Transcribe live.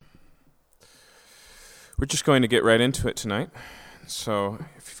We're just going to get right into it tonight. So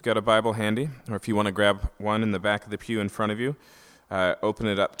if you've got a Bible handy, or if you want to grab one in the back of the pew in front of you, open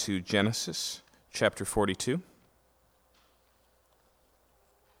it up to Genesis chapter 42.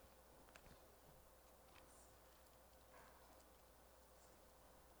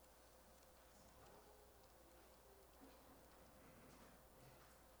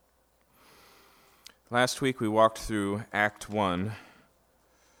 Last week we walked through Act 1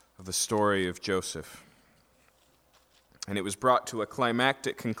 of the story of Joseph. And it was brought to a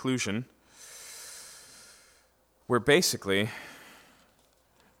climactic conclusion where basically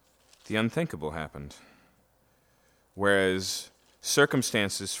the unthinkable happened. Whereas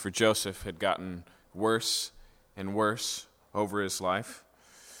circumstances for Joseph had gotten worse and worse over his life.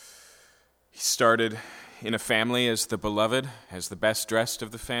 He started in a family as the beloved, as the best dressed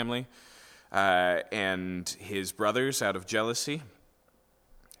of the family, and his brothers, out of jealousy,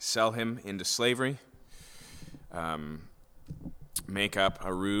 sell him into slavery, make up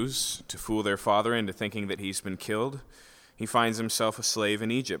a ruse to fool their father into thinking that he's been killed. He finds himself a slave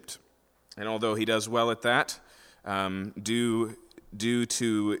in Egypt. And although he does well at that, due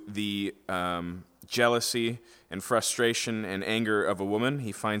to the jealousy and frustration and anger of a woman,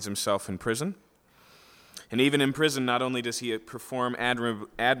 he finds himself in prison. And even in prison, not only does he perform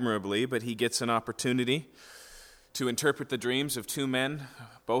admirably, but he gets an opportunity to interpret the dreams of two men,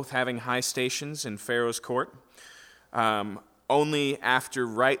 both having high stations in Pharaoh's court. Only after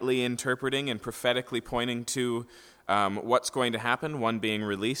rightly interpreting and prophetically pointing to what's going to happen, one being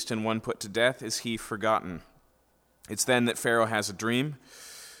released and one put to death, is he forgotten. It's then that Pharaoh has a dream.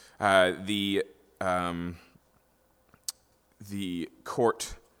 The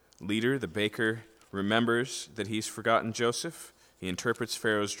court leader, the baker, remembers that he's forgotten Joseph. He interprets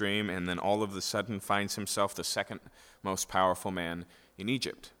Pharaoh's dream and then all of a sudden finds himself the second most powerful man in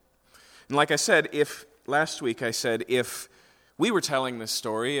Egypt. And like I said, last week I said, if we were telling this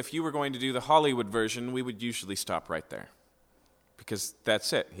story, if you were going to do the Hollywood version, we would usually stop right there. Because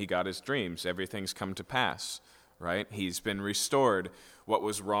that's it. He got his dreams. Everything's come to pass, right? He's been restored. What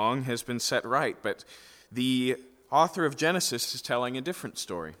was wrong has been set right. But the author of Genesis is telling a different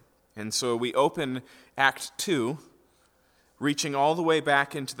story. And so we open Act 2, reaching all the way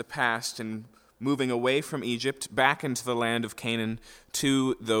back into the past and moving away from Egypt, back into the land of Canaan,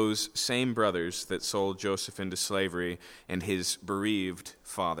 to those same brothers that sold Joseph into slavery and his bereaved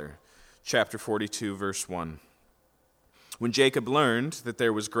father. Chapter 42, verse 1. When Jacob learned that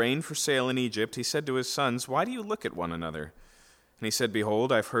there was grain for sale in Egypt, he said to his sons, "Why do you look at one another?" And he said,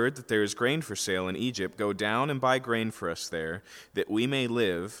 "Behold, I've heard that there is grain for sale in Egypt. Go down and buy grain for us there, that we may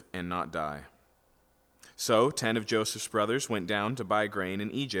live and not die." So 10 of Joseph's brothers went down to buy grain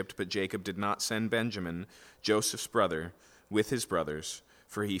in Egypt, but Jacob did not send Benjamin, Joseph's brother, with his brothers,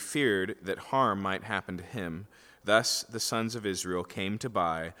 for he feared that harm might happen to him. Thus the sons of Israel came to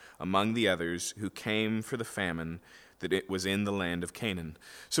buy among the others who came for the famine that it was in the land of Canaan.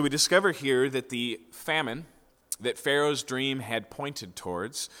 So we discover here that the famine that Pharaoh's dream had pointed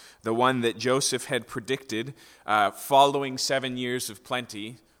towards, the one that Joseph had predicted following 7 years of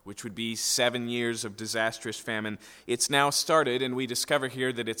plenty, which would be 7 years of disastrous famine, it's now started, and we discover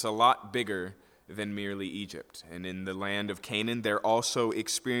here that it's a lot bigger than merely Egypt. And in the land of Canaan, they're also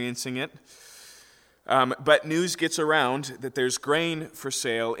experiencing it. But news gets around that there's grain for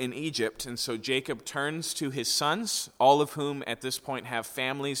sale in Egypt, and so Jacob turns to his sons, all of whom at this point have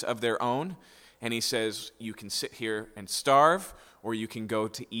families of their own, and he says, you can sit here and starve, or you can go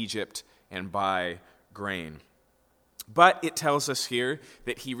to Egypt and buy grain. But it tells us here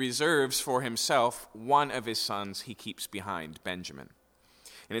that he reserves for himself one of his sons he keeps behind, Benjamin.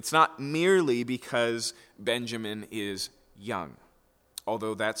 And it's not merely because Benjamin is young,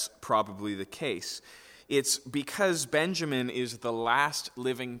 although that's probably the case. It's because Benjamin is the last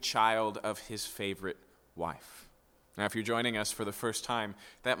living child of his favorite wife. Now, if you're joining us for the first time,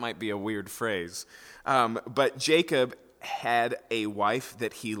 that might be a weird phrase. But Jacob had a wife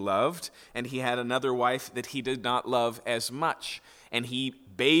that he loved, and he had another wife that he did not love as much, and he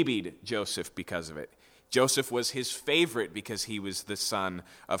babied Joseph because of it. Joseph was his favorite because he was the son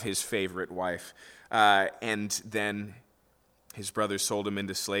of his favorite wife. And then his brothers sold him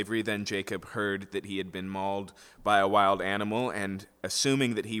into slavery. Then Jacob heard that he had been mauled by a wild animal, and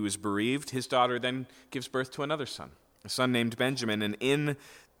assuming that he was bereaved, his daughter then gives birth to another son, a son named Benjamin, and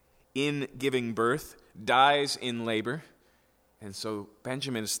in giving birth, dies in labor. And so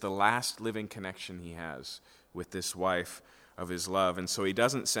Benjamin is the last living connection he has with this wife of his love. And so he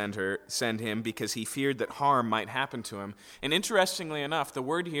doesn't send him because he feared that harm might happen to him. And interestingly enough, the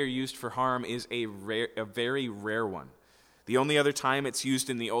word here used for harm is a very rare one. The only other time it's used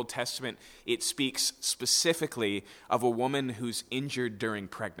in the Old Testament, it speaks specifically of a woman who's injured during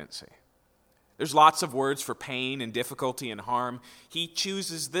pregnancy. There's lots of words for pain and difficulty and harm. He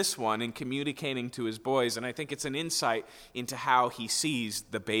chooses this one in communicating to his boys, and I think it's an insight into how he sees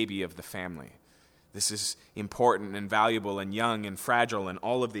the baby of the family. This is important and valuable and young and fragile and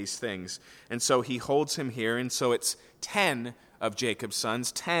all of these things. And so he holds him here, and so it's 10 of Jacob's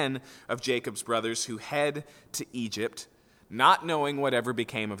sons, 10 of Jacob's brothers who head to Egypt, not knowing whatever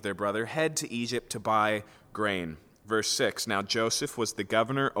became of their brother, head to Egypt to buy grain. Verse 6, now Joseph was the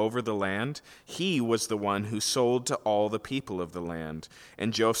governor over the land. He was the one who sold to all the people of the land.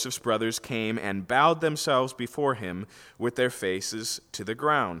 And Joseph's brothers came and bowed themselves before him with their faces to the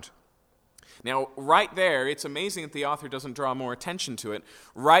ground. Now, right there, it's amazing that the author doesn't draw more attention to it.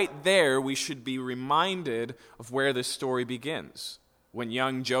 Right there, we should be reminded of where this story begins. When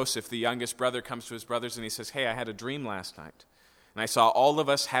young Joseph, the youngest brother, comes to his brothers and he says, hey, I had a dream last night. And I saw all of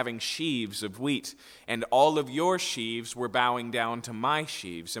us having sheaves of wheat, and all of your sheaves were bowing down to my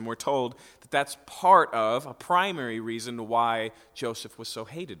sheaves. And we're told that that's part of a primary reason why Joseph was so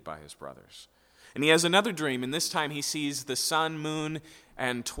hated by his brothers. And he has another dream, and this time he sees the sun, moon,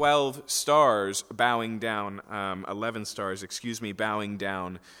 and 12 stars bowing down, 11 stars, bowing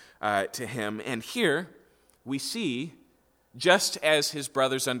down to him. And here we see, just as his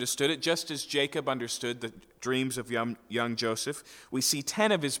brothers understood it, just as Jacob understood the dreams of young Joseph, we see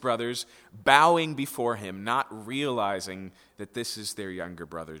 10 of his brothers bowing before him, not realizing that this is their younger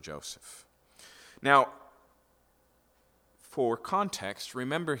brother Joseph. Now, for context,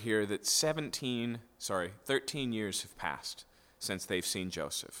 remember here that 13 years have passed since they've seen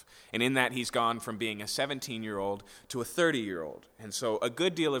Joseph. And in that, he's gone from being a 17-year-old to a 30-year-old. And so a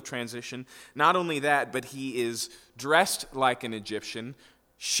good deal of transition. Not only that, but he is dressed like an Egyptian,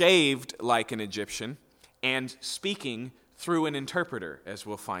 shaved like an Egyptian, and speaking through an interpreter, as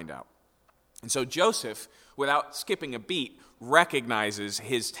we'll find out. And so Joseph, without skipping a beat, recognizes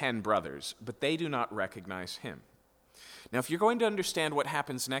his 10 brothers, but they do not recognize him. Now, if you're going to understand what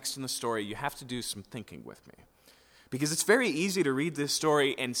happens next in the story, you have to do some thinking with me. Because it's very easy to read this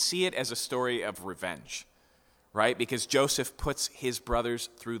story and see it as a story of revenge, right? Because Joseph puts his brothers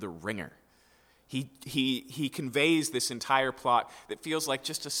through the ringer. He conveys this entire plot that feels like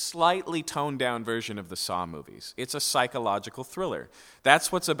just a slightly toned-down version of the Saw movies. It's a psychological thriller.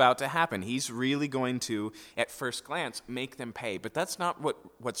 That's what's about to happen. He's really going to, at first glance, make them pay. But that's not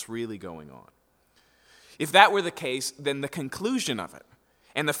what's really going on. If that were the case, then the conclusion of it,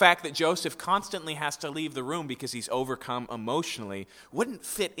 and the fact that Joseph constantly has to leave the room because he's overcome emotionally, wouldn't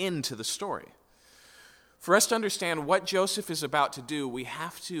fit into the story. For us to understand what Joseph is about to do, we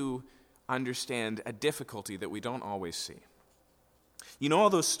have to understand a difficulty that we don't always see. You know all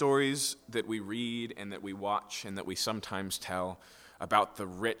those stories that we read and that we watch and that we sometimes tell about the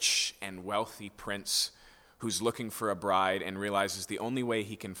rich and wealthy prince who's looking for a bride and realizes the only way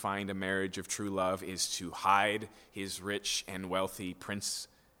he can find a marriage of true love is to hide his rich and wealthy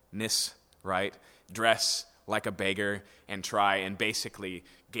princeness, right? Dress like a beggar and try and basically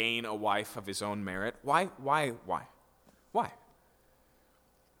gain a wife of his own merit. Why?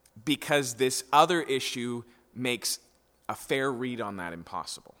 Because this other issue makes a fair read on that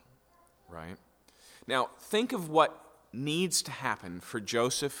impossible, right? Now, think of what needs to happen for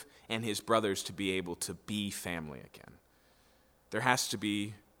Joseph and his brothers to be able to be family again. There has to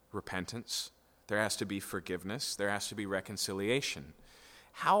be repentance. There has to be forgiveness. There has to be reconciliation.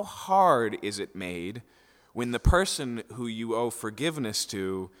 How hard is it made when the person who you owe forgiveness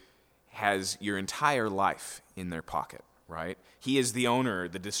to has your entire life in their pocket, right? He is the owner,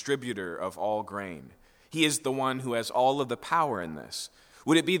 the distributor of all grain. He is the one who has all of the power in this.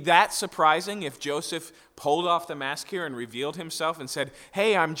 Would it be that surprising if Joseph pulled off the mask here and revealed himself and said,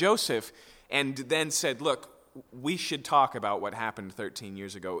 hey, I'm Joseph, and then said, look, we should talk about what happened 13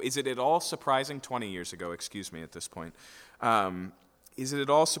 years ago. Is it at all surprising, 20 years ago, at this point, is it at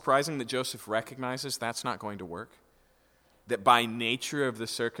all surprising that Joseph recognizes that's not going to work? That by nature of the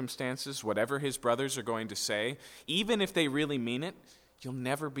circumstances, whatever his brothers are going to say, even if they really mean it, you'll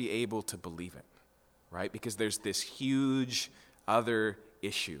never be able to believe it, right? Because there's this huge other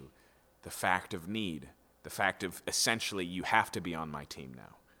issue, the fact of need, the fact of essentially you have to be on my team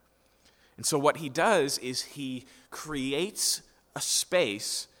now. And so what he does is he creates a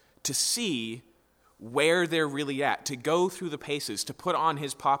space to see where they're really at, to go through the paces, to put on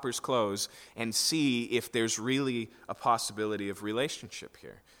his pauper's clothes and see if there's really a possibility of relationship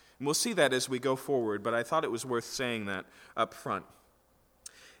here. And we'll see that as we go forward, but I thought it was worth saying that up front.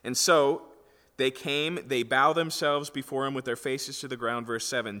 And so they came, they bow themselves before him with their faces to the ground. Verse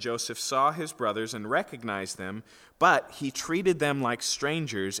 7, Joseph saw his brothers and recognized them, but he treated them like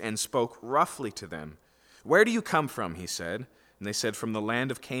strangers and spoke roughly to them. "Where do you come from?" he said. And they said, "From the land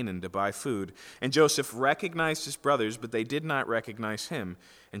of Canaan to buy food." And Joseph recognized his brothers, but they did not recognize him.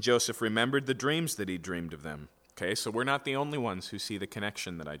 And Joseph remembered the dreams that he dreamed of them. Okay, so we're not the only ones who see the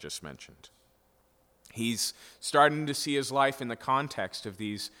connection that I just mentioned. He's starting to see his life in the context of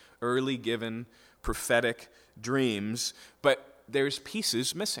these early given prophetic dreams, but there's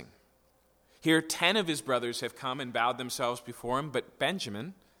pieces missing. Here, 10 of his brothers have come and bowed themselves before him, but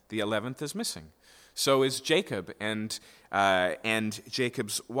Benjamin, the 11th, is missing. So is Jacob and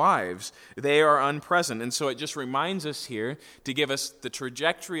Jacob's wives. They are unpresent. And so it just reminds us here to give us the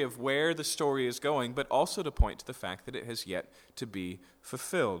trajectory of where the story is going, but also to point to the fact that it has yet to be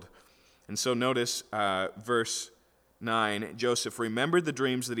fulfilled. And so notice verse 9, Joseph remembered the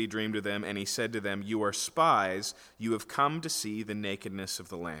dreams that he dreamed of them, and he said to them, "You are spies. You have come to see the nakedness of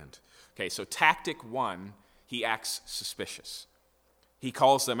the land." Okay, so tactic 1, he acts suspicious. He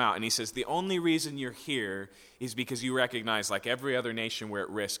calls them out, and he says, the only reason you're here is because you recognize, like every other nation we're at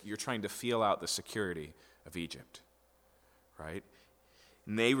risk, you're trying to feel out the security of Egypt, right?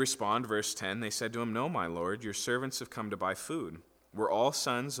 And they respond, verse 10, they said to him, "No, my lord, your servants have come to buy food. We're all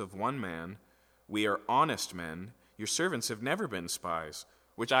sons of one man. We are honest men. Your servants have never been spies,"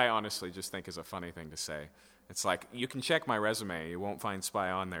 which I honestly just think is a funny thing to say. It's like, you can check my resume, you won't find spy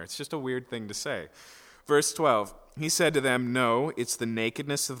on there. It's just a weird thing to say. Verse 12, he said to them, "No, it's the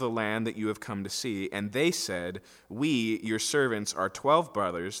nakedness of the land that you have come to see." And they said, "We, your servants, are 12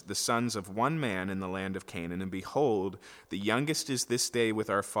 brothers, the sons of one man in the land of Canaan. And behold, the youngest is this day with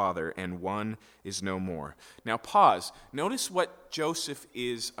our father, and one is no more." Now pause. Notice what Joseph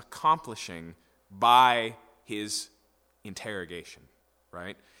is accomplishing by his interrogation,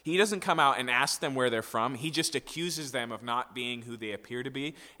 right? He doesn't come out and ask them where they're from. He just accuses them of not being who they appear to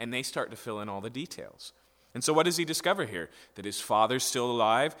be, and they start to fill in all the details. And so what does he discover here? That his father's still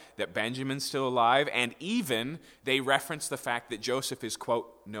alive, that Benjamin's still alive, and even they reference the fact that Joseph is,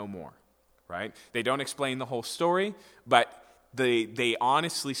 quote, "no more," right? They don't explain the whole story, but they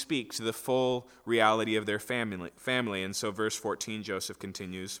honestly speak to the full reality of their family. And so verse 14, Joseph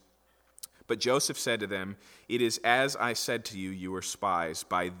continues, "But Joseph said to them, 'It is as I said to you, you are spies.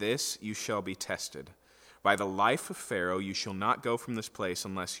 By this you shall be tested. By the life of Pharaoh you shall not go from this place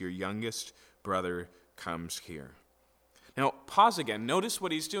unless your youngest brother comes here.'" Now, pause again. Notice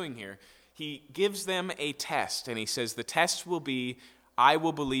what he's doing here. He gives them a test, and he says, the test will be, I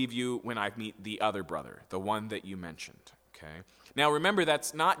will believe you when I meet the other brother, the one that you mentioned. Okay. Now, remember,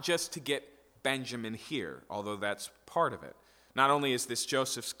 that's not just to get Benjamin here, although that's part of it. Not only is this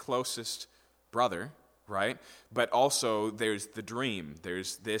Joseph's closest brother, right? But also there's the dream.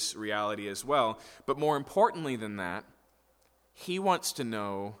 There's this reality as well. But more importantly than that, he wants to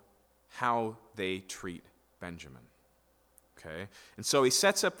know how they treat Benjamin. Okay? And so he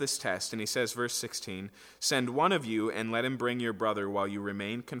sets up this test, and he says, verse 16, "Send one of you and let him bring your brother while you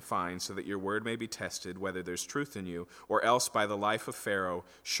remain confined, so that your word may be tested, whether there's truth in you, or else by the life of Pharaoh,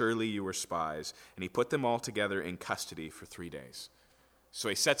 surely you are spies." And he put them all together in custody for 3 days. So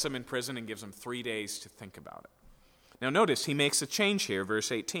he sets them in prison and gives them 3 days to think about it. Now notice, he makes a change here,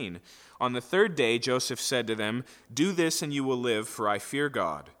 verse 18. "On the 3rd day, Joseph said to them, 'Do this and you will live, for I fear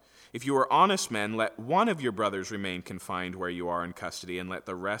God. If you are honest men, let one of your brothers remain confined where you are in custody, and let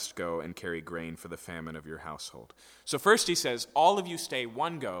the rest go and carry grain for the famine of your household.'" So first he says, all of you stay,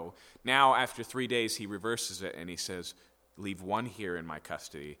 one go. Now after 3 days he reverses it and he says, leave one here in my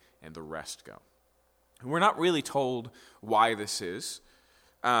custody and the rest go. We're not really told why this is.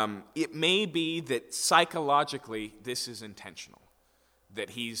 It may be that psychologically this is intentional,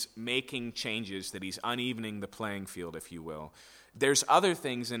 that he's making changes, that he's unevening the playing field, if you will. There's other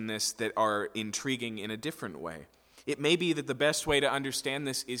things in this that are intriguing in a different way. It may be that the best way to understand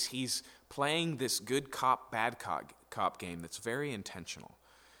this is he's playing this good cop, bad cop game that's very intentional.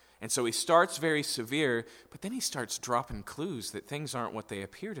 And so he starts very severe, but then he starts dropping clues that things aren't what they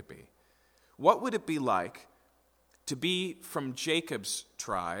appear to be. What would it be like to be from Jacob's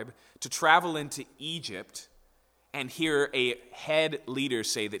tribe, to travel into Egypt, and hear a head leader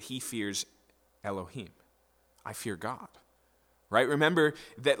say that he fears Elohim? I fear God. Right? Remember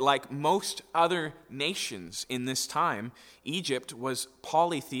that like most other nations in this time, Egypt was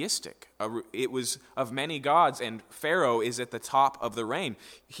polytheistic. It was of many gods, and Pharaoh is at the top of the reign.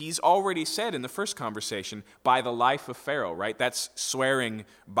 He's already said in the first conversation, by the life of Pharaoh, right? That's swearing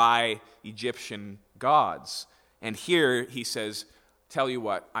by Egyptian gods. And here he says, tell you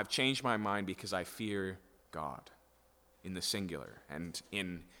what, I've changed my mind because I fear God, in the singular. And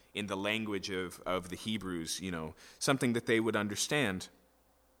in in the language of the Hebrews, something that they would understand.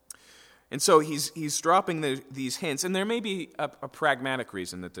 And so he's dropping these hints, and there may be a pragmatic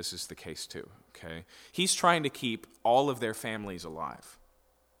reason that this is the case too, okay? He's trying to keep all of their families alive,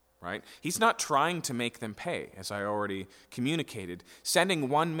 right? He's not trying to make them pay, as I already communicated. Sending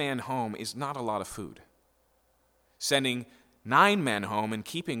one man home is not a lot of food. Sending 9 men home and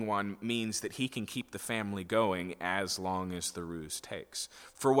keeping one means that he can keep the family going as long as the ruse takes.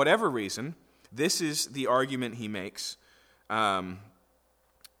 For whatever reason, this is the argument he makes.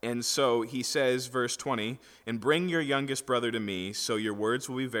 And so he says, verse 20, "And bring your youngest brother to me, so your words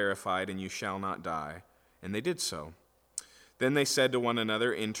will be verified, and you shall not die." And they did so. Then they said to one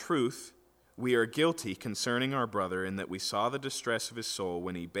another, "In truth, we are guilty concerning our brother, in that we saw the distress of his soul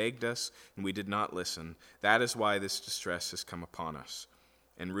when he begged us, and we did not listen. That is why this distress has come upon us."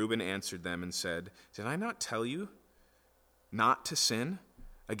 And Reuben answered them and said, "Did I not tell you not to sin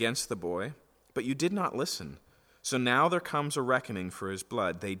against the boy? But you did not listen. So now there comes a reckoning for his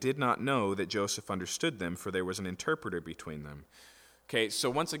blood. They did not know that Joseph understood them, for there was an interpreter between them." Okay, so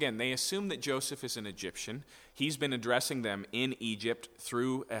once again, they assume that Joseph is an Egyptian. He's been addressing them in Egypt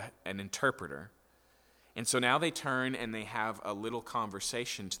through an interpreter. And so now they turn and they have a little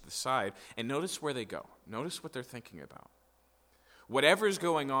conversation to the side. And notice where they go. Notice what they're thinking about. Whatever's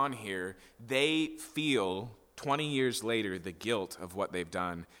going on here, they feel 20 years later the guilt of what they've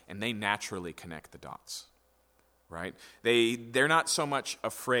done, and they naturally connect the dots. Right? They're not so much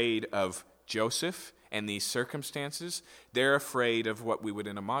afraid of Joseph and these circumstances. They're afraid of what we would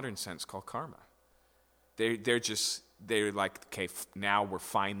in a modern sense call karma. They're like, okay, now we're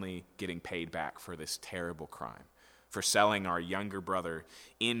finally getting paid back for this terrible crime, for selling our younger brother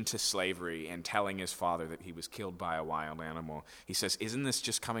into slavery and telling his father that he was killed by a wild animal. He says, isn't this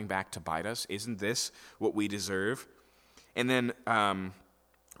just coming back to bite us? Isn't this what we deserve? And then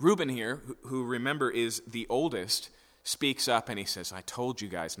Reuben here, who remember is the oldest, speaks up and he says, "I told you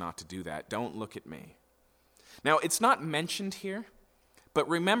guys not to do that. Don't look at me." Now, it's not mentioned here, but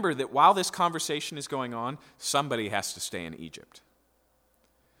remember that while this conversation is going on, somebody has to stay in Egypt.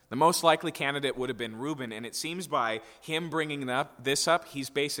 The most likely candidate would have been Reuben, and it seems by him bringing this up, he's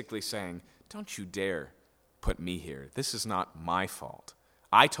basically saying, "Don't you dare put me here. This is not my fault.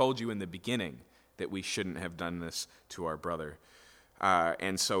 I told you in the beginning that we shouldn't have done this to our brother."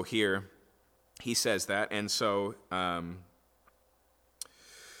 And so here he says that. And so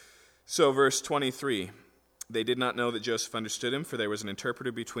verse 23, "They did not know that Joseph understood him, for there was an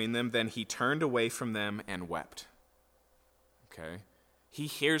interpreter between them. Then he turned away from them and wept." Okay? He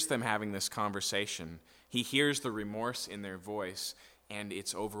hears them having this conversation. He hears the remorse in their voice, and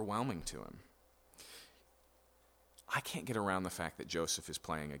it's overwhelming to him. I can't get around the fact that Joseph is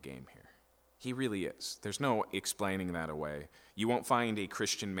playing a game here. He really is. There's no explaining that away. You won't find a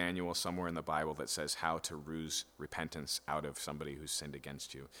Christian manual somewhere in the Bible that says how to ruse repentance out of somebody who's sinned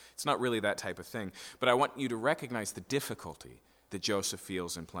against you. It's not really that type of thing. But I want you to recognize the difficulty that Joseph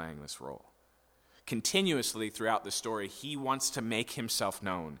feels in playing this role. Continuously throughout the story, he wants to make himself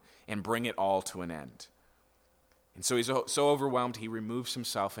known and bring it all to an end. And so he's so overwhelmed, he removes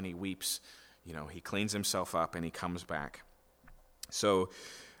himself and he weeps. He cleans himself up and he comes back. So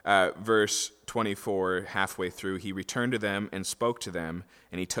verse 24, halfway through, "He returned to them and spoke to them,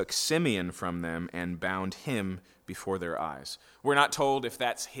 and he took Simeon from them and bound him before their eyes." We're not told if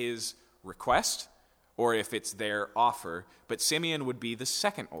that's his request or if it's their offer, but Simeon would be the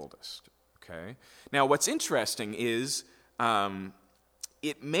second oldest. Okay. Now, what's interesting is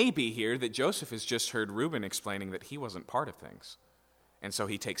it may be here that Joseph has just heard Reuben explaining that he wasn't part of things, and so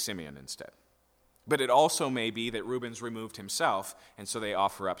he takes Simeon instead. But it also may be that Reuben's removed himself, and so they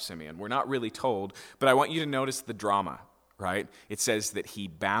offer up Simeon. We're not really told, but I want you to notice the drama, right? It says that he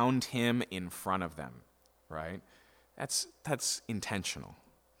bound him in front of them, right? That's intentional.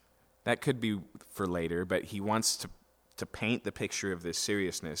 That could be for later, but he wants to paint the picture of this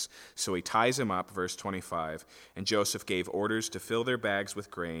seriousness. So he ties him up, verse 25, "And Joseph gave orders to fill their bags with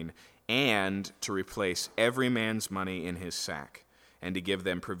grain and to replace every man's money in his sack, and to give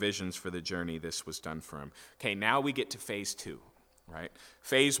them provisions for the journey. This was done for him." Okay, now we get to phase 2, right?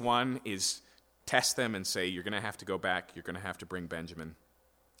 Phase 1 is test them and say, you're going to have to go back, you're going to have to bring Benjamin.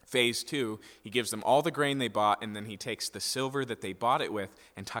 Phase 2, he gives them all the grain they bought, and then he takes the silver that they bought it with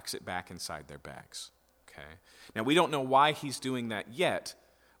and tucks it back inside their bags. Okay. Now, we don't know why he's doing that yet,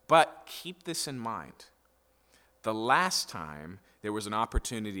 but keep this in mind. The last time there was an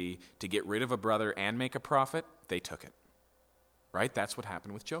opportunity to get rid of a brother and make a profit, they took it. Right? That's what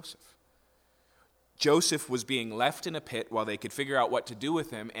happened with Joseph. Joseph was being left in a pit while they could figure out what to do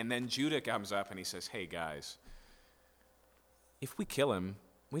with him, and then Judah comes up and he says, "Hey guys, if we kill him,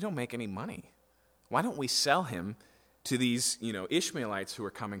 make any money? Why don't we sell him to these, Ishmaelites who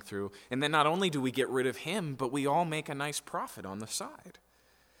are coming through? And then not only do we get rid of him, but we all make a nice profit on the side.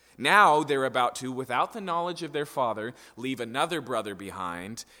 Now they're about to, without the knowledge of their father, leave another brother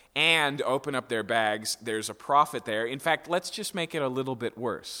behind and open up their bags. There's a profit there. In fact, let's just make it a little bit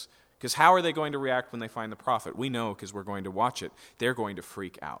worse. Because how are they going to react when they find the profit? We know because we're going to watch it. They're going to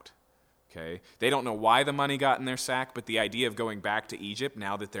freak out. Okay? They don't know why the money got in their sack, but the idea of going back to Egypt,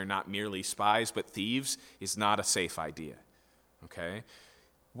 now that they're not merely spies but thieves, is not a safe idea. Okay?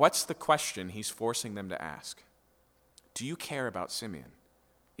 What's the question he's forcing them to ask? Do you care about Simeon?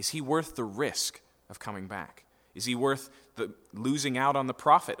 Is he worth the risk of coming back? Is he worth the losing out on the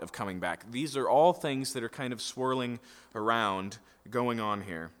profit of coming back? These are all things that are kind of swirling around, going on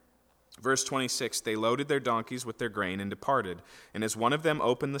here. Verse 26, they loaded their donkeys with their grain and departed. And as one of them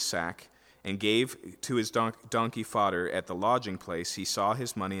opened the sack and gave to his donkey fodder at the lodging place, he saw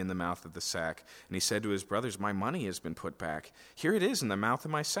his money in the mouth of the sack. And he said to his brothers, my money has been put back. Here it is in the mouth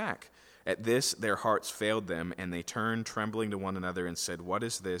of my sack. At this, their hearts failed them, and they turned trembling to one another and said, what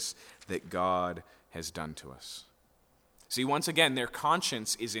is this that God has done to us? See, once again, their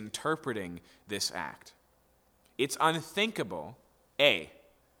conscience is interpreting this act. It's unthinkable,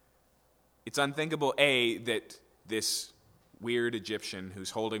 It's unthinkable, that this weird Egyptian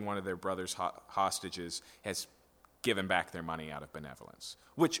who's holding one of their brothers' hostages has given back their money out of benevolence,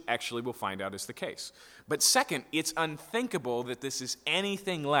 which actually we'll find out is the case. But second, it's unthinkable that this is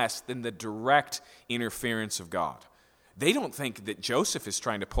anything less than the direct interference of God. They don't think that Joseph is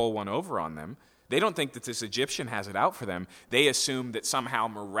trying to pull one over on them. They don't think that this Egyptian has it out for them. They assume that somehow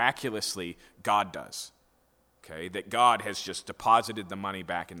miraculously God does. Okay, that God has just deposited the money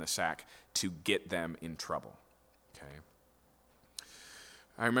back in the sack to get them in trouble. Okay.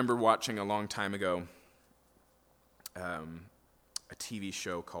 I remember watching a long time ago a TV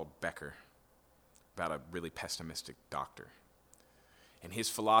show called Becker about a really pessimistic doctor. And his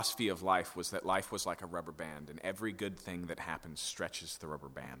philosophy of life was that life was like a rubber band, and every good thing that happens stretches the rubber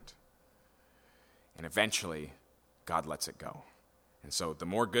band. And eventually, God lets it go. And so the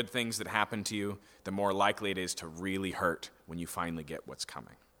more good things that happen to you, the more likely it is to really hurt when you finally get what's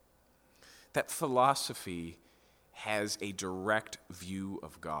coming. That philosophy has a direct view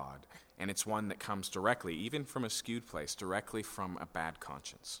of God, and it's one that comes directly, even from a skewed place, directly from a bad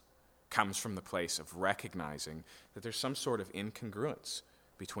conscience. Comes from the place of recognizing that there's some sort of incongruence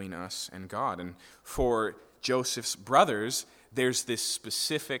between us and God. And for Joseph's brothers, there's this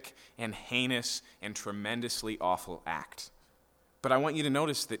specific and heinous and tremendously awful act. But I want you to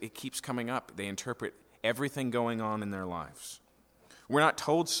notice that it keeps coming up. They interpret everything going on in their lives. We're not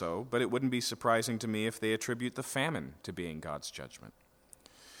told so, but it wouldn't be surprising to me if they attribute the famine to being God's judgment.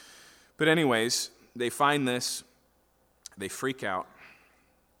 But anyways, they find this, they freak out,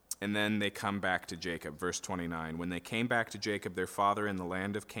 and then they come back to Jacob. Verse 29, when they came back to Jacob, their father, in the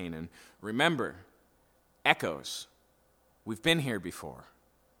land of Canaan, remember, echoes, we've been here before.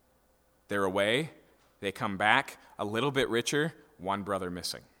 They're away, they come back, a little bit richer, one brother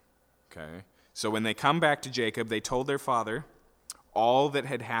missing. Okay? So when they come back to Jacob, they told their father all that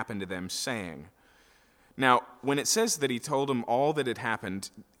had happened to them, saying, now, when it says that he told them all that had happened,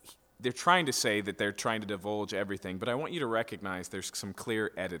 they're trying to say that they're trying to divulge everything, but I want you to recognize there's some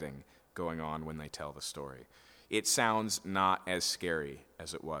clear editing going on when they tell the story. It sounds not as scary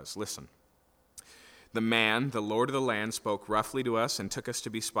as it was. Listen. The man, the Lord of the land, spoke roughly to us and took us to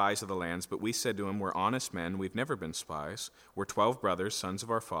be spies of the lands, but we said to him, we're honest men, we've never been spies. We're 12 brothers, sons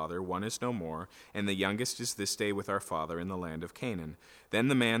of our father, one is no more, and the youngest is this day with our father in the land of Canaan. Then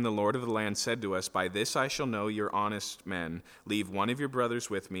the man, the Lord of the land, said to us, by this I shall know you're honest men. Leave one of your brothers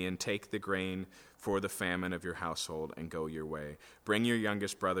with me and take the grain for the famine of your household and go your way. Bring your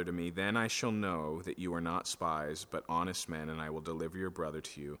youngest brother to me, then I shall know that you are not spies, but honest men, and I will deliver your brother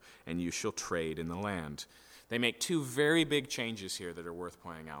to you, and you shall trade in the land. They make two very big changes here that are worth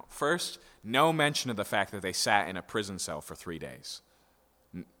pointing out. First, no mention of the fact that they sat in a prison cell for 3 days.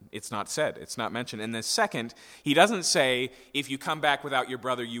 It's not said. It's not mentioned. And the second, he doesn't say, if you come back without your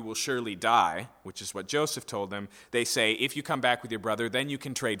brother, you will surely die, which is what Joseph told them. They say, if you come back with your brother, then you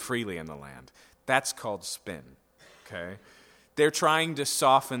can trade freely in the land. That's called spin, okay? They're trying to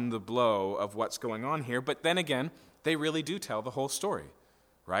soften the blow of what's going on here, but then again, they really do tell the whole story,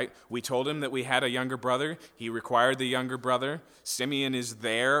 right? We told him that we had a younger brother. He required the younger brother. Simeon is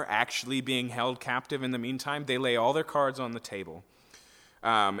there, actually being held captive in the meantime. They lay all their cards on the table.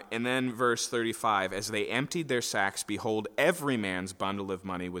 And then verse 35, as they emptied their sacks, behold, every man's bundle of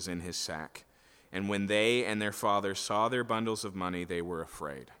money was in his sack. And when they and their father saw their bundles of money, they were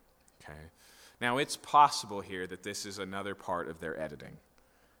afraid. Okay. Now, it's possible here that this is another part of their editing.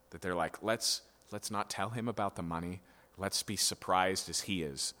 That they're like, let's not tell him about the money. Let's be surprised as he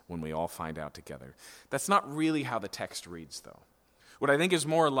is when we all find out together. That's not really how the text reads, though. What I think is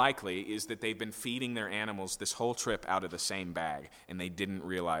more likely is that they've been feeding their animals this whole trip out of the same bag, and they didn't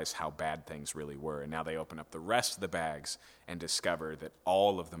realize how bad things really were. And now they open up the rest of the bags and discover that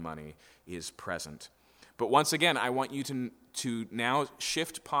all of the money is present. But once again, I want you to now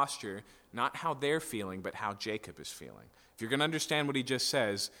shift posture, not how they're feeling, but how Jacob is feeling. If you're going to understand what he just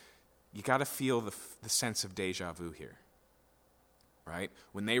says, you got to feel the sense of deja vu here. Right?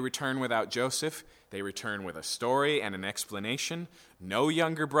 When they return without Joseph, they return with a story and an explanation, no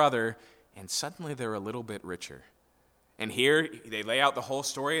younger brother, and suddenly they're a little bit richer. And here they lay out the whole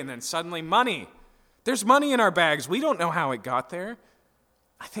story, and then suddenly money. There's money in our bags. We don't know how it got there.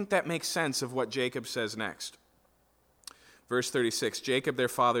 I think that makes sense of what Jacob says next. Verse 36, Jacob their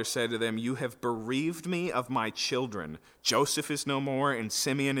father said to them, "You have bereaved me of my children. Joseph is no more, and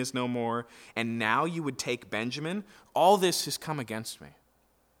Simeon is no more, and now you would take Benjamin? All this has come against me."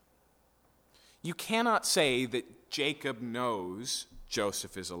 You cannot say that Jacob knows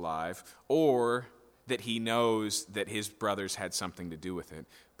Joseph is alive, or that he knows that his brothers had something to do with it.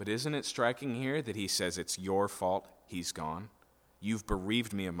 But isn't it striking here that he says it's your fault he's gone? You've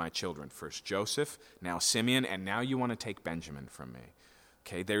bereaved me of my children. First Joseph, now Simeon, and now you want to take Benjamin from me.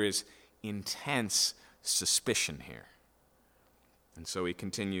 Okay, there is intense suspicion here. And so he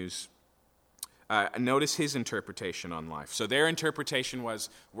continues. Notice his interpretation on life. So their interpretation was,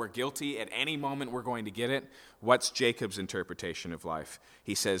 we're guilty. At any moment we're going to get it. What's Jacob's interpretation of life?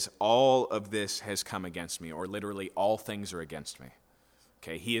 He says, all of this has come against me, or literally all things are against me.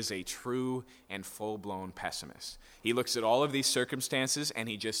 Okay, he is a true and full-blown pessimist. He looks at all of these circumstances and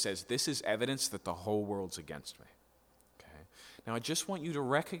he just says, this is evidence that the whole world's against me. Okay. Now I just want you to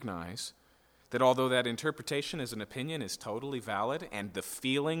recognize that although that interpretation as an opinion is totally valid and the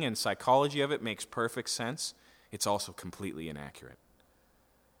feeling and psychology of it makes perfect sense, it's also completely inaccurate.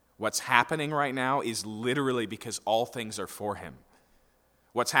 What's happening right now is literally because all things are for him.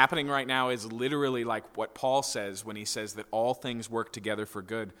 What's happening right now is literally like what Paul says when he says that all things work together for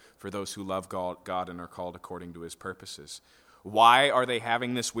good for those who love God and are called according to his purposes. Why are they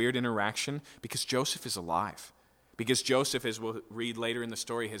having this weird interaction? Because Joseph is alive. Because Joseph, as we'll read later in the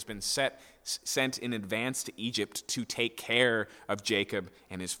story, has been sent in advance to Egypt to take care of Jacob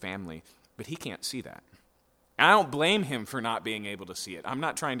and his family. But he can't see that. And I don't blame him for not being able to see it. I'm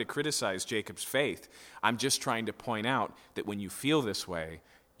not trying to criticize Jacob's faith. I'm just trying to point out that when you feel this way,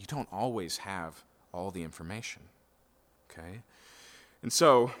 you don't always have all the information. Okay? And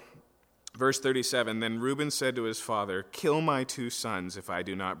so, verse 37, then Reuben said to his father, "Kill my 2 sons if I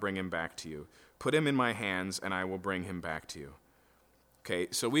do not bring him back to you. Put him in my hands, and I will bring him back to you." Okay,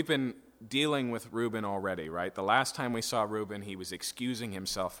 so we've been dealing with Reuben already, right? The last time we saw Reuben, he was excusing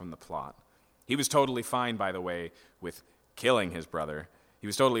himself from the plot. He was totally fine, by the way, with killing his brother. He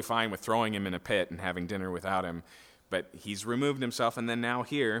was totally fine with throwing him in a pit and having dinner without him. But he's removed himself, and then now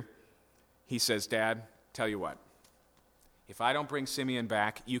here, he says, "Dad, tell you what. If I don't bring Simeon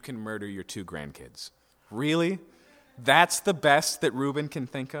back, you can murder your 2 grandkids." Really? That's the best that Reuben can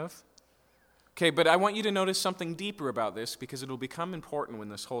think of? Okay, but I want you to notice something deeper about this because it'll become important when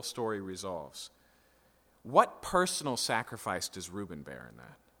this whole story resolves. What personal sacrifice does Reuben bear in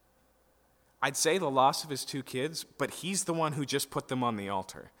that? I'd say the loss of his 2 kids, but he's the one who just put them on the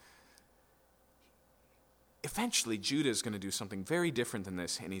altar. Eventually, Judah is going to do something very different than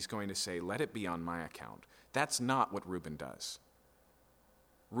this, and he's going to say, let it be on my account. That's not what Reuben does.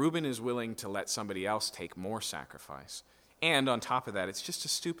 Reuben is willing to let somebody else take more sacrifice. And on top of that, it's just a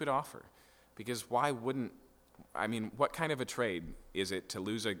stupid offer. Because what kind of a trade is it to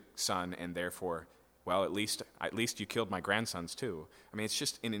lose a son and therefore, well, at least you killed my grandsons too? I mean, it's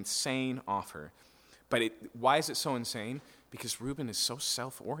just an insane offer. But why is it so insane? Because Reuben is so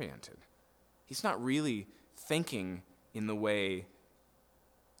self-oriented. He's not really thinking in the way,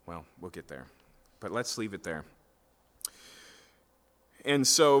 well, we'll get there. But let's leave it there. And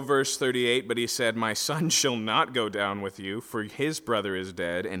so, verse 38, but he said, "My son shall not go down with you, for his brother is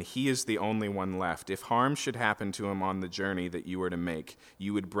dead, and he is the only one left. If harm should happen to him on the journey that you are to make,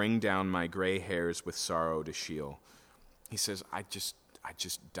 you would bring down my gray hairs with sorrow to Sheol." He says, I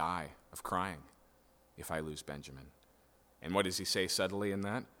just die of crying if I lose Benjamin. And what does he say subtly in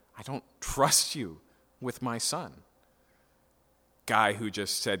that? I don't trust you with my son. Guy who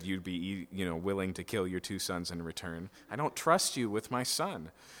just said you'd be willing to kill your 2 sons in return. I don't trust you with my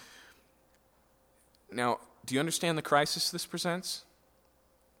son. Now, do you understand the crisis this presents?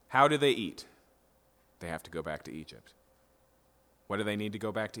 How do they eat? They have to go back to Egypt. What do they need to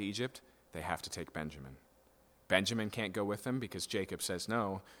go back to Egypt? They have to take Benjamin. Benjamin can't go with them because Jacob says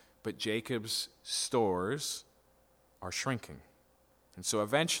no, but Jacob's stores are shrinking. And so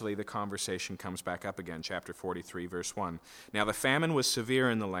eventually the conversation comes back up again, chapter 43, verse 1. Now the famine was severe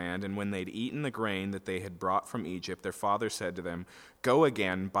in the land, and when they'd eaten the grain that they had brought from Egypt, their father said to them, "Go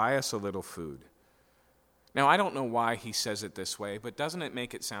again, buy us a little food." Now I don't know why he says it this way, but doesn't it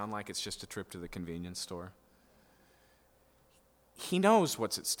make it sound like it's just a trip to the convenience store? He knows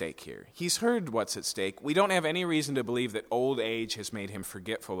what's at stake here. He's heard what's at stake. We don't have any reason to believe that old age has made him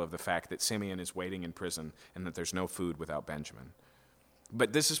forgetful of the fact that Simeon is waiting in prison and that there's no food without Benjamin.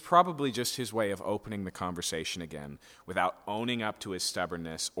 But this is probably just his way of opening the conversation again without owning up to his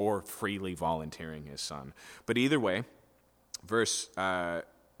stubbornness or freely volunteering his son. But either way, verse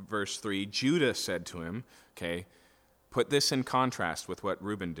 3, Judah said to him, put this in contrast with what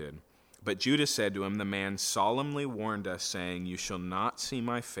Reuben did. But Judah said to him, "The man solemnly warned us, saying, 'You shall not see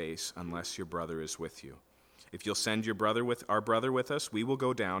my face unless your brother is with you. If you'll send our brother with us, we will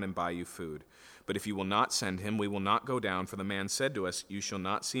go down and buy you food. But if you will not send him, we will not go down, for the man said to us, you shall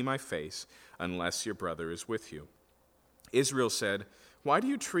not see my face unless your brother is with you.' Israel said, 'Why do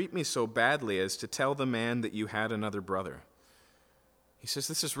you treat me so badly as to tell the man that you had another brother?' He says,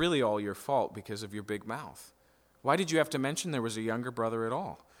 'This is really all your fault because of your big mouth. Why did you have to mention there was a younger brother at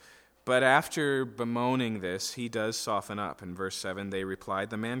all?' But after bemoaning this, he does soften up. In verse 7, they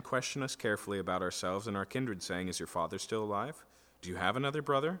replied, 'The man questioned us carefully about ourselves and our kindred, saying, "Is your father still alive? Do you have another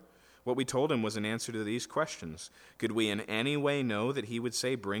brother?" What we told him was an answer to these questions. Could we in any way know that he would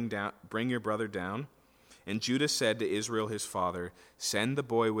say, bring your brother down?' And Judah said to Israel his father, 'Send the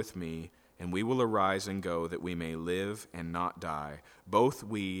boy with me, and we will arise and go, that we may live and not die, both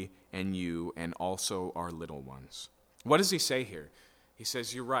we and you, and also our little ones.'" What does he say here? He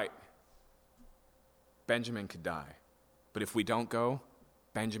says, "You're right. Benjamin could die. But if we don't go,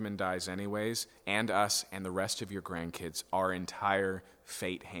 Benjamin dies anyways, and us and the rest of your grandkids. Our entire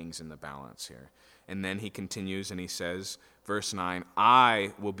fate hangs in the balance here." And then he continues and he says, verse 9,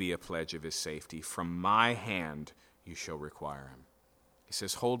 "I will be a pledge of his safety. From my hand you shall require him." He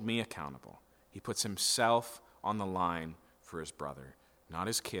says, hold me accountable. He puts himself on the line for his brother. Not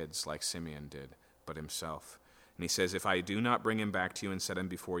his kids like Simeon did, but himself. And he says, "If I do not bring him back to you and set him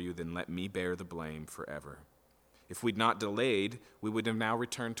before you, then let me bear the blame forever." If we'd not delayed, we would have now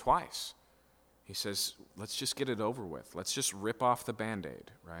returned twice. He says, let's just get it over with. Let's just rip off the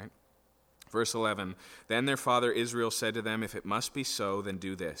Band-Aid, right? Verse 11, "Then their father Israel said to them, 'If it must be so, then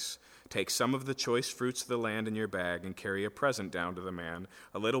do this. Take some of the choice fruits of the land in your bag and carry a present down to the man,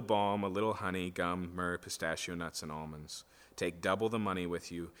 a little balm, a little honey, gum, myrrh, pistachio nuts, and almonds. Take double the money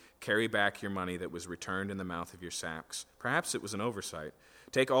with you. Carry back your money that was returned in the mouth of your sacks. Perhaps it was an oversight.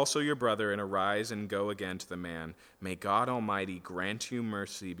 Take also your brother and arise and go again to the man. May God Almighty grant you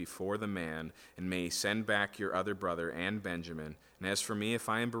mercy before the man, and may he send back your other brother and Benjamin. And as for me, if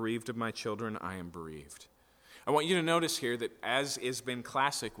I am bereaved of my children, I am bereaved." I want you to notice here that, as has been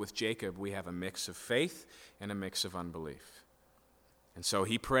classic with Jacob, we have a mix of faith and a mix of unbelief. And so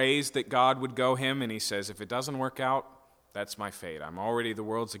he prays that God would go him, and he says, if it doesn't work out, that's my fate. The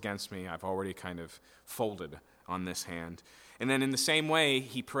world's against me. I've already kind of folded on this hand. And then in the same way,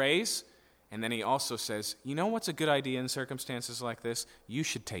 he prays, and then he also says, you know what's a good idea in circumstances like this? You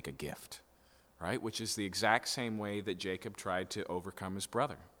should take a gift, right? Which is the exact same way that Jacob tried to overcome his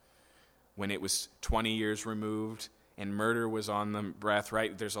brother. When it was 20 years removed and murder was on the breath,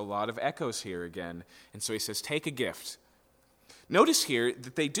 right? There's a lot of echoes here again. And so he says, take a gift. Notice here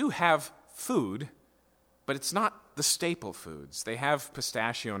that they do have food, but it's not the staple foods. They have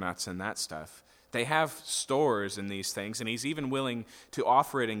pistachio nuts and that stuff. They have stores in these things, and he's even willing to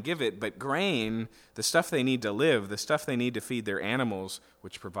offer it and give it. But grain, the stuff they need to live, the stuff they need to feed their animals,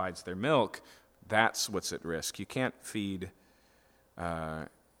 which provides their milk, that's what's at risk. You can't feed, I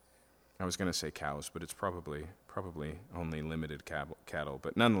was going to say cows, but it's probably only limited cattle.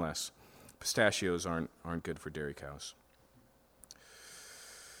 But nonetheless, pistachios aren't good for dairy cows.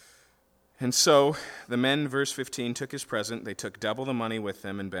 And so the men, verse 15, took his present. They took double the money with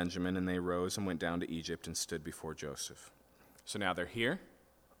them and Benjamin, and they rose and went down to Egypt and stood before Joseph. So now they're here.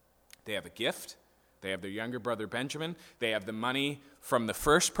 They have a gift. They have their younger brother Benjamin. They have the money from the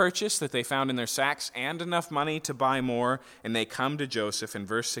first purchase that they found in their sacks and enough money to buy more. And they come to Joseph. In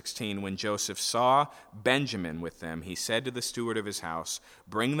verse 16, when Joseph saw Benjamin with them, he said to the steward of his house,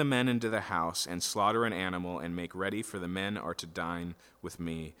 "Bring the men into the house and slaughter an animal and make ready, for the men are to dine with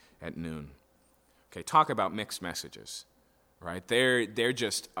me at noon." Okay, talk about mixed messages, right? They're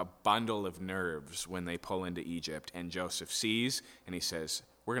just a bundle of nerves when they pull into Egypt. And Joseph sees and he says,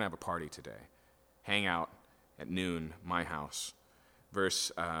 we're going to have a party today. Hang out at noon, my house.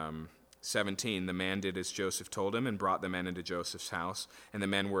 Verse 17, the man did as Joseph told him and brought the men into Joseph's house. And the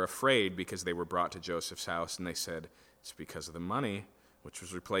men were afraid because they were brought to Joseph's house. And they said, it's because of the money which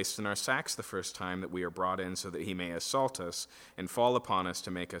was replaced in our sacks the first time that we are brought in, so that he may assault us and fall upon us to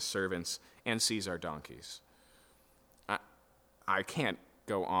make us servants and seize our donkeys. I can't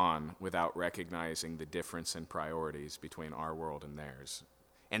go on without recognizing the difference in priorities between our world and theirs.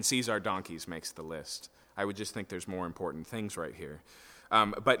 And seize our donkeys makes the list. I would just think there's more important things right here.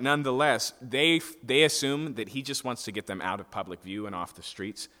 But nonetheless, they assume that he just wants to get them out of public view and off the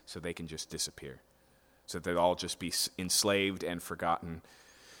streets so they can just disappear, so that they'll all just be enslaved and forgotten.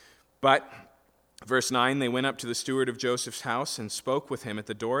 But, verse 9, they went up to the steward of Joseph's house and spoke with him at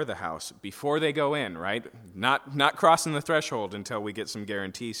the door of the house before they go in, right? Not crossing the threshold until we get some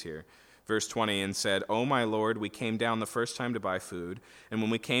guarantees here. Verse 20, and said, O my Lord, we came down the first time to buy food, and when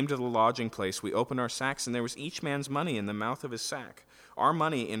we came to the lodging place, we opened our sacks, and there was each man's money in the mouth of his sack, our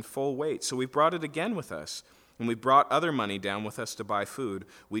money in full weight. So we brought it again with us, and we brought other money down with us to buy food.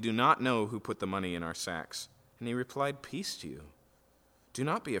 We do not know who put the money in our sacks. And he replied, Peace to you. Do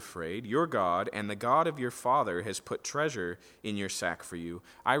not be afraid. Your God and the God of your father has put treasure in your sack for you.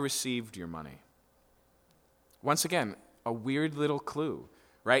 I received your money. Once again, a weird little clue.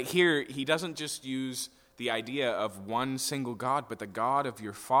 Right here, he doesn't just use the idea of one single God, but the God of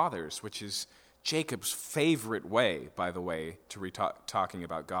your fathers, which is Jacob's favorite way, by the way, to talking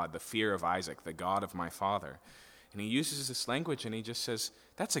about God, the fear of Isaac, the God of my father. And he uses this language and he just says,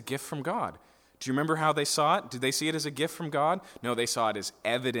 that's a gift from God. Do you remember how they saw it? Did they see it as a gift from God? No, they saw it as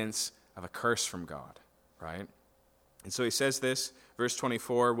evidence of a curse from God, right? And so he says this, verse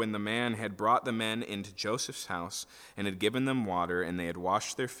 24, when the man had brought the men into Joseph's house and had given them water, and they had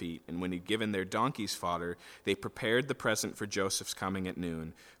washed their feet, and when he'd given their donkeys fodder, they prepared the present for Joseph's coming at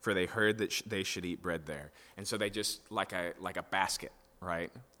noon, for they heard that they should eat bread there. And so they just, like a basket,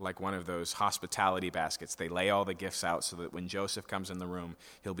 right? Like one of those hospitality baskets. They lay all the gifts out so that when Joseph comes in the room,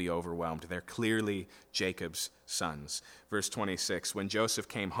 he'll be overwhelmed. They're clearly Jacob's sons. Verse 26, when Joseph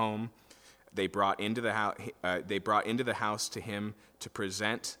came home, they brought into the house to him to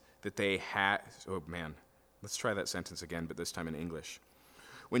present that they had. Oh man, let's try that sentence again, but this time in English.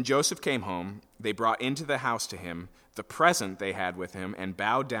 When Joseph came home, they brought into the house to him the present they had with him, and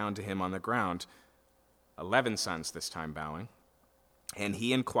bowed down to him on the ground. 11 sons this time bowing. And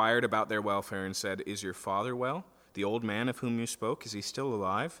he inquired about their welfare and said, Is your father well? The old man of whom you spoke, is he still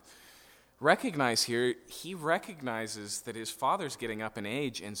alive? Recognize here, he recognizes that his father's getting up in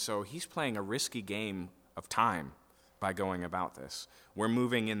age, and so he's playing a risky game of time by going about this. We're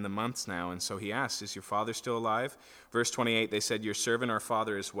moving in the months now, and so he asks, Is your father still alive? Verse 28, they said, Your servant our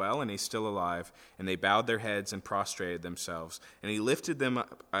father is well, and he's still alive. And they bowed their heads and prostrated themselves. And he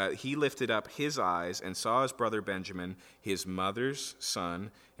lifted up his eyes and saw his brother Benjamin, his mother's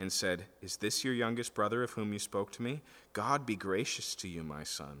son, and said, Is this your youngest brother of whom you spoke to me? God be gracious to you, my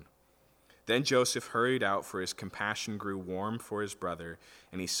son. Then Joseph hurried out, for his compassion grew warm for his brother,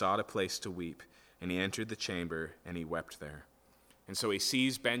 and he sought a place to weep. And he entered the chamber, and he wept there. And so he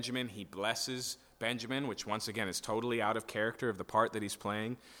sees Benjamin, he blesses Benjamin, which once again is totally out of character of the part that he's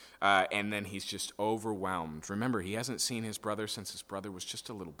playing, and then he's just overwhelmed. Remember, he hasn't seen his brother since his brother was just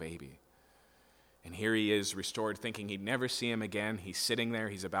a little baby. And here he is restored, thinking he'd never see him again. He's sitting there.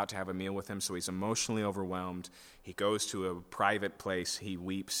 He's about to have a meal with him, so he's emotionally overwhelmed. He goes to a private place. He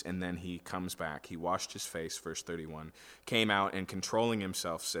weeps, and then he comes back. He washed his face, verse 31, came out, and controlling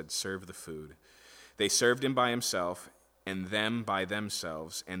himself said, Serve the food. They served him by himself, and them by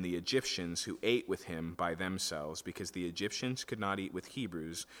themselves, and the Egyptians who ate with him by themselves, because the Egyptians could not eat with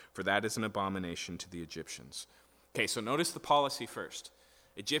Hebrews, for that is an abomination to the Egyptians. Okay, so notice the policy first.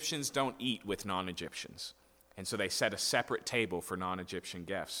 Egyptians don't eat with non-Egyptians. And so they set a separate table for non-Egyptian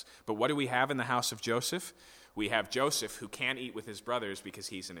guests. But what do we have in the house of Joseph? We have Joseph, who can't eat with his brothers because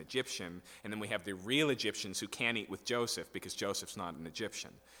he's an Egyptian. And then we have the real Egyptians who can't eat with Joseph because Joseph's not an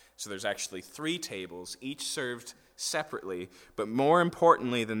Egyptian. So there's actually 3 tables, each served separately. But more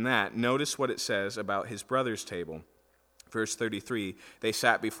importantly than that, notice what it says about his brother's table. Verse 33, they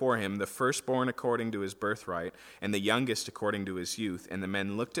sat before him, the firstborn according to his birthright, and the youngest according to his youth. And the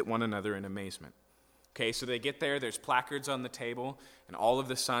men looked at one another in amazement. Okay, so they get there, there's placards on the table, and all of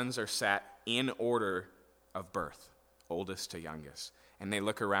the sons are sat in order of birth, oldest to youngest. And they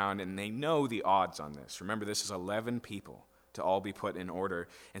look around and they know the odds on this. Remember, this is 11 people to all be put in order.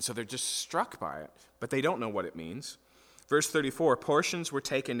 And so they're just struck by it, but they don't know what it means. Verse 34, portions were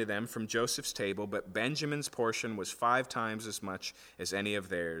taken to them from Joseph's table, but Benjamin's portion was 5 times as much as any of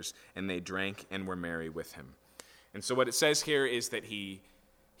theirs, and they drank and were merry with him. And so what it says here is that he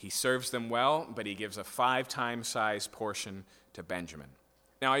serves them well, but he gives a 5 times size portion to Benjamin.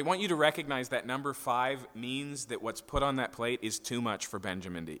 Now, I want you to recognize that number 5 means that what's put on that plate is too much for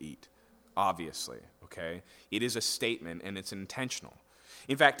Benjamin to eat, obviously, okay? It is a statement, and it's intentional.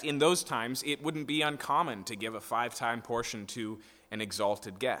 In fact, in those times, it wouldn't be uncommon to give a 5-time portion to an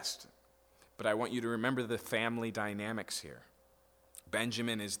exalted guest. But I want you to remember the family dynamics here.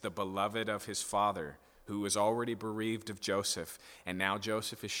 Benjamin is the beloved of his father, who was already bereaved of Joseph, and now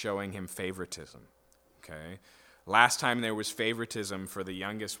Joseph is showing him favoritism, okay? Last time there was favoritism for the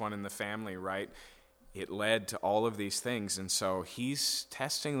youngest one in the family, right? It led to all of these things, and so he's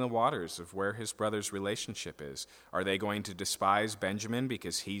testing the waters of where his brother's relationship is. Are they going to despise Benjamin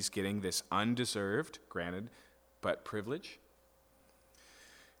because he's getting this undeserved, granted, but privilege?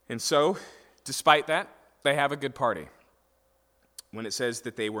 And so, despite that, they have a good party. When it says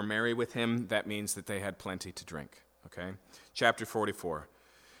that they were merry with him, that means that they had plenty to drink, okay? Chapter 44.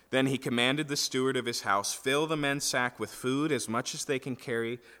 Then he commanded the steward of his house, fill the men's sack with food as much as they can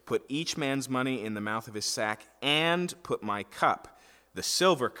carry, put each man's money in the mouth of his sack, and put my cup, the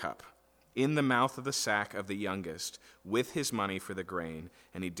silver cup, in the mouth of the sack of the youngest, with his money for the grain.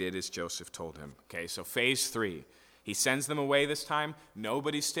 And he did as Joseph told him. Okay, so phase 3. He sends them away this time.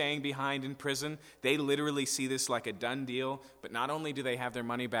 Nobody's staying behind in prison. They literally see this like a done deal. But not only do they have their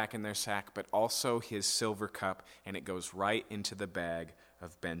money back in their sack, but also his silver cup, and it goes right into the bag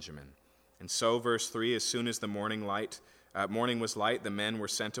of Benjamin. And so, verse 3, as soon as the morning was light, the men were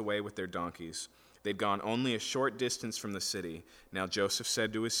sent away with their donkeys. They'd gone only a short distance from the city. Now Joseph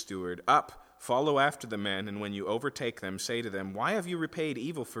said to his steward, "Up, follow after the men, and when you overtake them, say to them, 'Why have you repaid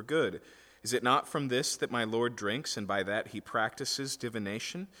evil for good? Is it not from this that my Lord drinks, and by that he practices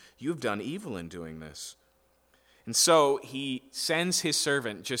divination? You have done evil in doing this.'" And so he sends his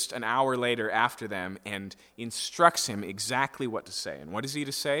servant just an hour later after them and instructs him exactly what to say. And what is he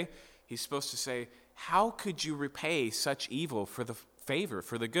to say? He's supposed to say, "How could you repay such evil for the favor,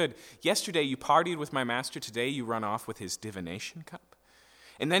 for the good? Yesterday you partied with my master, today you run off with his divination cup."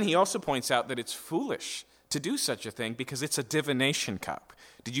 And then he also points out that it's foolish to do such a thing because it's a divination cup.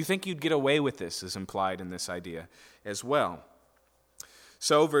 Did you think you'd get away with this, is implied in this idea as well.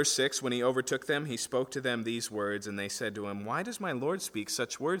 So, verse 6, when he overtook them, he spoke to them these words, and they said to him, "Why does my Lord speak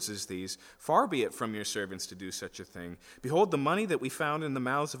such words as these? Far be it from your servants to do such a thing. Behold, the money that we found in the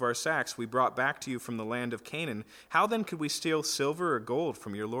mouths of our sacks we brought back to you from the land of Canaan. How then could we steal silver or gold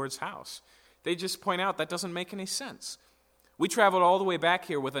from your Lord's house?" They just point out that doesn't make any sense. We traveled all the way back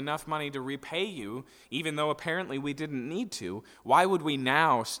here with enough money to repay you, even though apparently we didn't need to. Why would we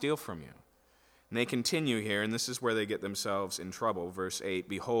now steal from you? And they continue here, and this is where they get themselves in trouble. Verse 8,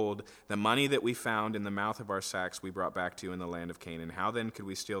 "Behold, the money that we found in the mouth of our sacks we brought back to you in the land of Canaan. How then could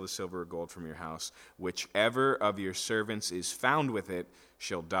we steal the silver or gold from your house? Whichever of your servants is found with it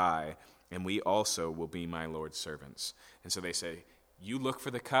shall die, and we also will be my Lord's servants." And so they say, you look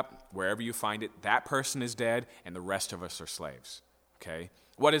for the cup, wherever you find it, that person is dead, and the rest of us are slaves. Okay?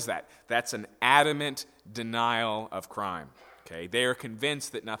 What is that? That's an adamant denial of crime. Okay? They are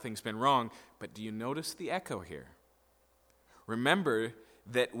convinced that nothing's been wrong, but do you notice the echo here? Remember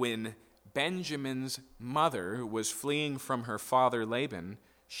that when Benjamin's mother was fleeing from her father Laban,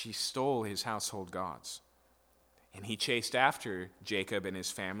 she stole his household gods. And he chased after Jacob and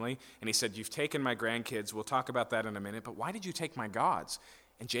his family, and he said, "You've taken my grandkids. We'll talk about that in a minute, but why did you take my gods?"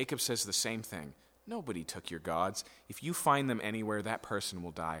 And Jacob says the same thing. Nobody took your gods. If you find them anywhere, that person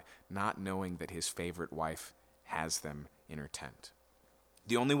will die, not knowing that his favorite wife has them in her tent.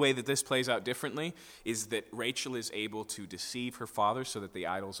 The only way that this plays out differently is that Rachel is able to deceive her father so that the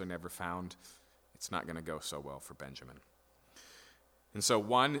idols are never found. It's not going to go so well for Benjamin. And so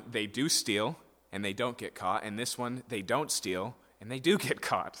one, they do steal, and they don't get caught. And this one, they don't steal, and they do get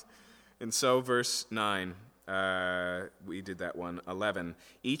caught. And so verse 9, we did that one, 11.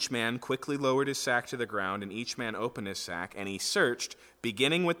 "Each man quickly lowered his sack to the ground, and each man opened his sack, and he searched,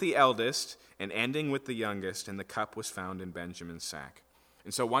 beginning with the eldest and ending with the youngest, and the cup was found in Benjamin's sack."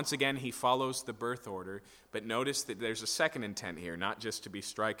 And so once again, he follows the birth order, but notice that there's a second intent here, not just to be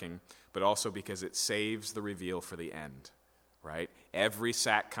striking, but also because it saves the reveal for the end, right? Every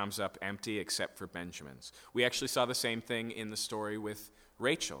sack comes up empty except for Benjamin's. We actually saw the same thing in the story with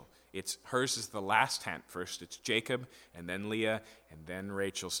Rachel. Hers is the last tent. First it's Jacob, and then Leah, and then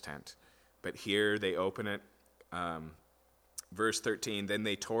Rachel's tent. But here they open it. Verse 13, "Then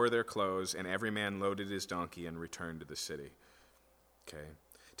they tore their clothes, and every man loaded his donkey and returned to the city." Okay.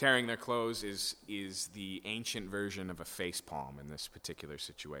 Tearing their clothes is the ancient version of a facepalm in this particular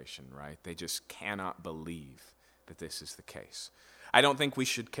situation, right? They just cannot believe that this is the case. I don't think we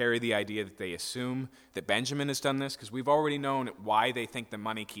should carry the idea that they assume that Benjamin has done this, because we've already known why they think the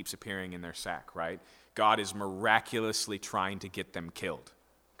money keeps appearing in their sack, right? God is miraculously trying to get them killed,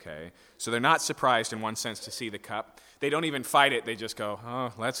 Okay? So they're not surprised in one sense to see the cup. They don't even fight it. They just go,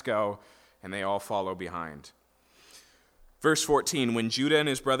 oh, let's go. And they all follow behind. Verse 14, when Judah and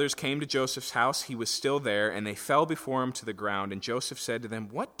his brothers came to Joseph's house, he was still there, and they fell before him to the ground. And Joseph said to them,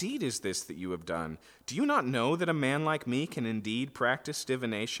 what deed is this that you have done? Do you not know that a man like me can indeed practice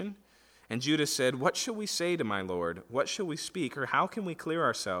divination? And Judah said, what shall we say to my lord? What shall we speak, or how can we clear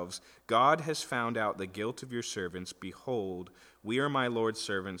ourselves? God has found out the guilt of your servants. Behold, we are my lord's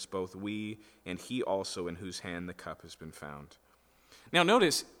servants, both we and he also, in whose hand the cup has been found. Now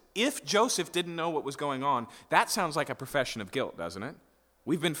notice, if Joseph didn't know what was going on, that sounds like a profession of guilt, doesn't it?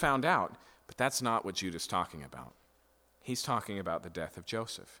 We've been found out, but that's not what Judah's talking about. He's talking about the death of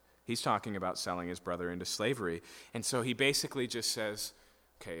Joseph. He's talking about selling his brother into slavery. And so he basically just says,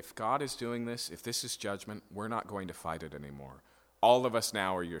 okay, if God is doing this, if this is judgment, we're not going to fight it anymore. All of us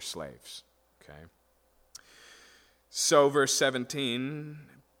now are your slaves. Okay? So verse 17,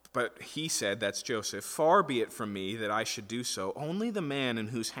 but he said, that's Joseph, far be it from me that I should do so. Only the man in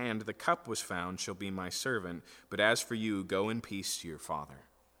whose hand the cup was found shall be my servant. But as for you, go in peace to your father.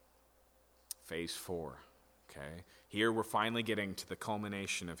 Phase 4. Okay? Here we're finally getting to the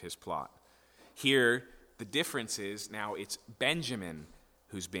culmination of his plot. Here, the difference is now it's Benjamin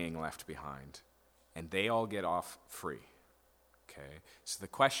who's being left behind, and they all get off free. Okay? So the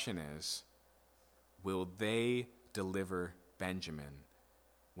question is, will they deliver Benjamin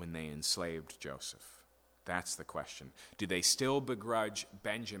when they enslaved Joseph? That's the question. Do they still begrudge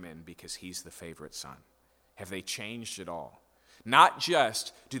Benjamin because he's the favorite son? Have they changed at all? Not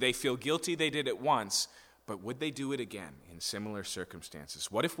just do they feel guilty they did it once, but would they do it again in similar circumstances?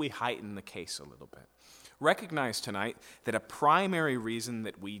 What if we heighten the case a little bit? Recognize tonight that a primary reason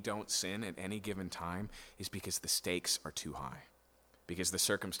that we don't sin at any given time is because the stakes are too high, because the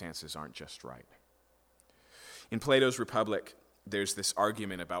circumstances aren't just right. In Plato's Republic, there's this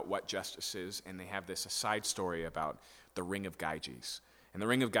argument about what justice is, and they have this aside story about the ring of Gyges. And the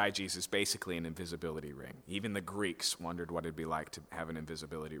ring of Gyges is basically an invisibility ring. Even the Greeks wondered what it'd be like to have an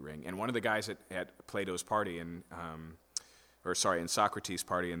invisibility ring. And one of the guys at Plato's party, in Socrates'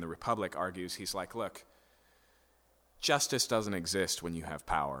 party in the Republic, argues, he's like, look, justice doesn't exist when you have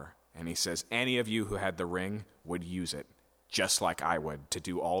power. And he says, any of you who had the ring would use it, just like I would, to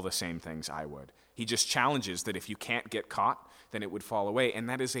do all the same things I would. He just challenges that if you can't get caught, then it would fall away. And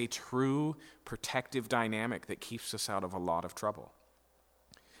that is a true protective dynamic that keeps us out of a lot of trouble.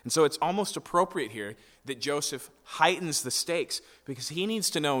 And so it's almost appropriate here that Joseph heightens the stakes, because he needs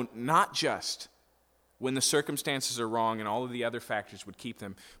to know not just when the circumstances are wrong and all of the other factors would keep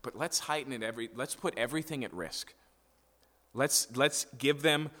them, but let's heighten it let's put everything at risk. Let's give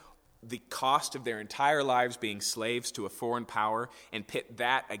them the cost of their entire lives being slaves to a foreign power and pit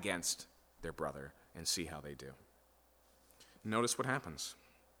that against their brother and see how they do. Notice what happens.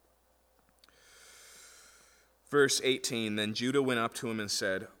 Verse 18, then Judah went up to him and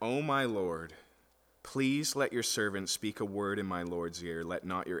said, O my Lord, please let your servant speak a word in my Lord's ear. Let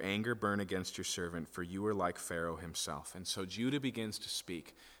not your anger burn against your servant, for you are like Pharaoh himself. And so Judah begins to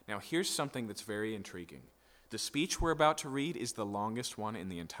speak. Now here's something that's very intriguing. The speech we're about to read is the longest one in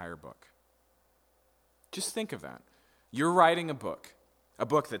the entire book. Just think of that. You're writing a book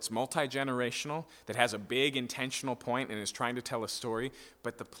that's multi-generational, that has a big intentional point and is trying to tell a story,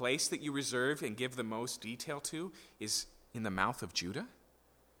 but the place that you reserve and give the most detail to is in the mouth of Judah?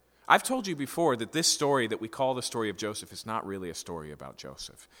 I've told you before that this story that we call the story of Joseph is not really a story about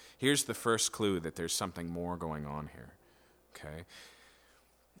Joseph. Here's the first clue that there's something more going on here. Okay?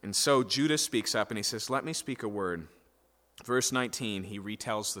 And so Judah speaks up and he says, let me speak a word. Verse 19, he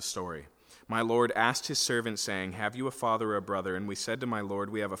retells the story. My Lord asked his servant, saying, have you a father or a brother? And we said to my Lord,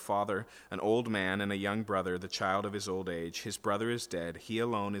 we have a father, an old man, and a young brother, the child of his old age. His brother is dead. He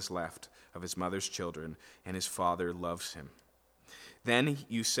alone is left of his mother's children, and his father loves him. Then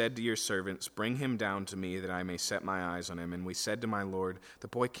you said to your servants, bring him down to me, that I may set my eyes on him. And we said to my Lord, the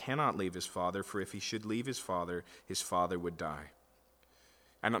boy cannot leave his father, for if he should leave his father would die.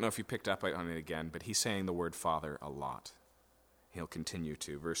 I don't know if you picked up on it again, but he's saying the word father a lot. He'll continue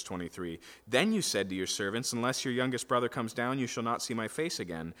to. Verse 23, then you said to your servants, unless your youngest brother comes down, you shall not see my face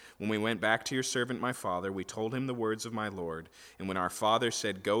again. When we went back to your servant my father, we told him the words of my Lord. And when our father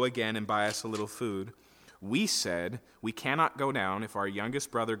said, go again and buy us a little food, we said, we cannot go down. If our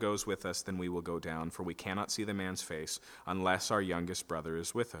youngest brother goes with us, then we will go down, for we cannot see the man's face unless our youngest brother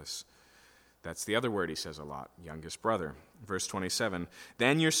is with us. That's the other word he says a lot, youngest brother. Verse 27,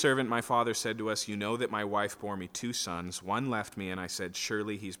 then your servant my father said to us, you know that my wife bore me 2 sons. One left me, and I said,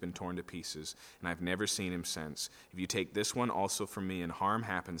 surely he's been torn to pieces, and I've never seen him since. If you take this one also from me, and harm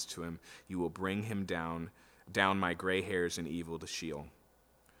happens to him, you will bring him down my gray hairs in evil to Sheol.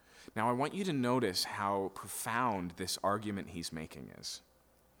 Now, I want you to notice how profound this argument he's making is.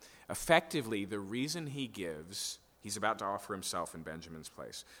 Effectively, the reason he gives, he's about to offer himself in Benjamin's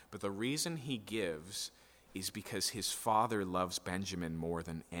place, but the reason he gives is because his father loves Benjamin more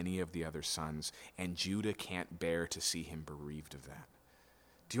than any of the other sons, and Judah can't bear to see him bereaved of that.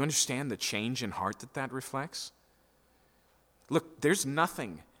 Do you understand the change in heart that reflects? Look, there's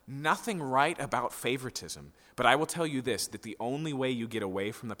nothing right about favoritism, but I will tell you this, that the only way you get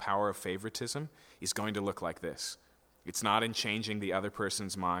away from the power of favoritism is going to look like this. It's not in changing the other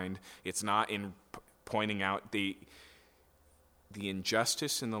person's mind. It's not in pointing out the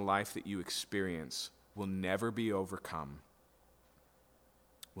injustice in the life that you experience will never be overcome.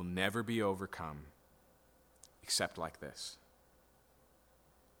 Will never be overcome except like this.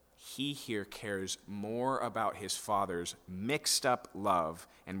 He here cares more about his father's mixed up love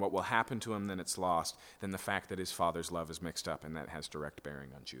and what will happen to him when it's lost than the fact that his father's love is mixed up, and that has direct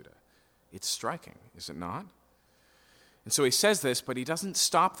bearing on Judah. It's striking, is it not? And so he says this, but he doesn't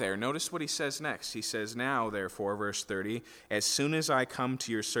stop there. Notice what he says next. He says, "Now, therefore," verse 30, "as soon as I come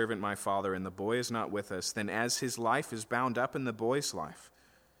to your servant my father, and the boy is not with us, then as his life is bound up in the boy's life.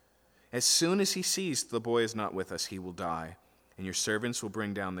 As soon as he sees the boy is not with us, he will die. And your servants will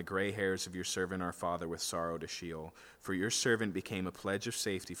bring down the gray hairs of your servant our father with sorrow to Sheol. For your servant became a pledge of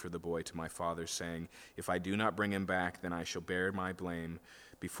safety for the boy to my father, saying, if I do not bring him back, then I shall bear my blame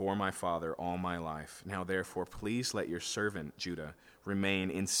before my father all my life. Now therefore, please let your servant, Judah,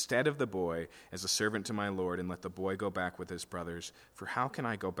 remain instead of the boy as a servant to my Lord, and let the boy go back with his brothers. For how can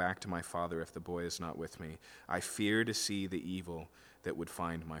I go back to my father if the boy is not with me? I fear to see the evil that would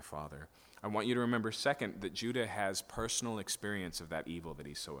find my father." I want you to remember, second, that Judah has personal experience of that evil that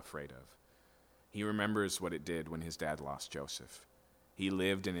he's so afraid of. He remembers what it did when his dad lost Joseph. He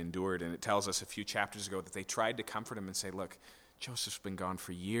lived and endured, and it tells us a few chapters ago that they tried to comfort him and say, look, Joseph's been gone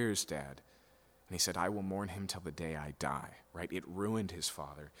for years, Dad. And he said, I will mourn him till the day I die, right? It ruined his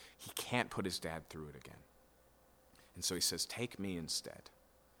father. He can't put his dad through it again. And so he says, take me instead.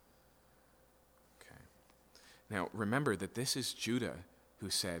 Okay. Now, remember that this is Judah who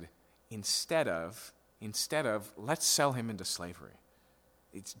said, Instead of, let's sell him into slavery.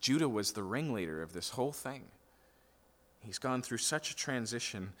 Judah was the ringleader of this whole thing. He's gone through such a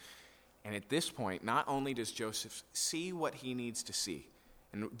transition, and at this point, not only does Joseph see what he needs to see,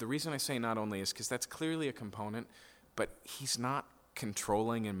 and the reason I say not only is because that's clearly a component, but he's not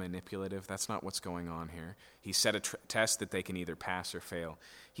controlling and manipulative. That's not what's going on here. He set a test that they can either pass or fail.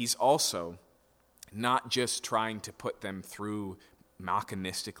 He's also not just trying to put them through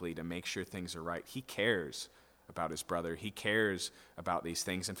mechanistically to make sure things are right. He cares about his brother. He cares about these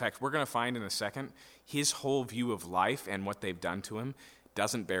things. In fact, we're going to find in a second, his whole view of life and what they've done to him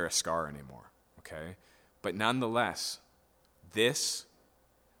doesn't bear a scar anymore, okay? But nonetheless, this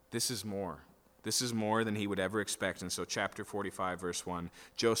is more. This is more than he would ever expect. And so chapter 45, verse 1,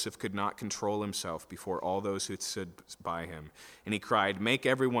 Joseph could not control himself before all those who stood by him. And he cried, make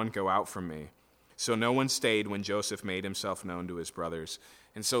everyone go out from me. So no one stayed when Joseph made himself known to his brothers.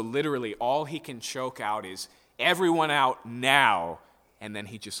 And so literally all he can choke out is, everyone out now, and then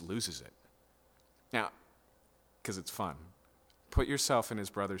he just loses it. Now, because it's fun, put yourself in his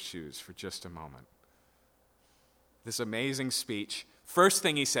brother's shoes for just a moment. This amazing speech, first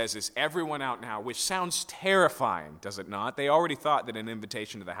thing he says is, everyone out now, which sounds terrifying, does it not? They already thought that an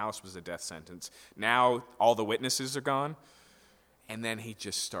invitation to the house was a death sentence. Now all the witnesses are gone. And then he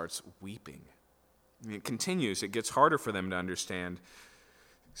just starts weeping. It continues. It gets harder for them to understand.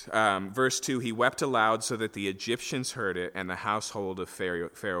 Verse 2, he wept aloud so that the Egyptians heard it and the household of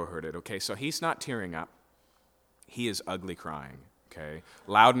Pharaoh heard it. Okay, so he's not tearing up. He is ugly crying, okay?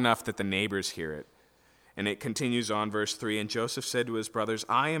 Loud enough that the neighbors hear it. And it continues on, verse 3, and Joseph said to his brothers,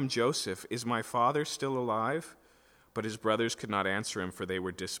 I am Joseph. Is my father still alive? But his brothers could not answer him, for they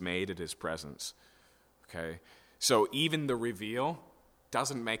were dismayed at his presence. Okay, so even the reveal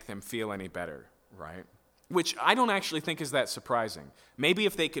doesn't make them feel any better. Right? Which I don't actually think is that surprising. Maybe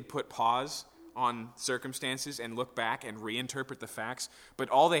if they could put pause on circumstances and look back and reinterpret the facts, but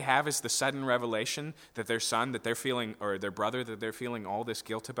all they have is the sudden revelation that their son that they're feeling, or their brother that they're feeling all this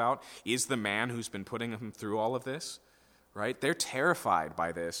guilt about, is the man who's been putting them through all of this. Right? They're terrified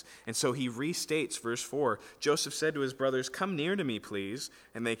by this. And so he restates, verse 4, Joseph said to his brothers, come near to me, please.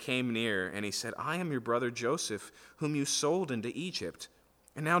 And they came near, and he said, I am your brother Joseph, whom you sold into Egypt.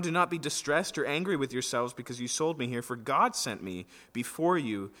 And now do not be distressed or angry with yourselves because you sold me here, for God sent me before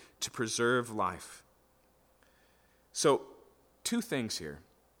you to preserve life. So, two things here.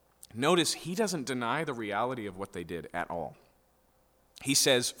 Notice he doesn't deny the reality of what they did at all. He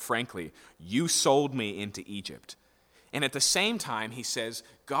says, frankly, you sold me into Egypt. And at the same time, he says,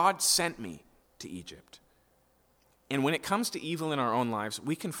 God sent me to Egypt. And when it comes to evil in our own lives,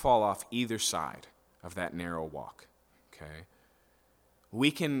 we can fall off either side of that narrow walk, okay?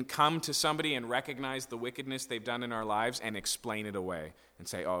 We can come to somebody and recognize the wickedness they've done in our lives and explain it away and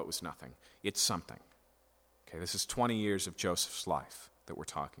say, oh, it was nothing. It's something. Okay, this is 20 years of Joseph's life that we're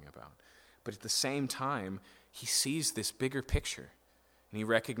talking about. But at the same time, he sees this bigger picture. And he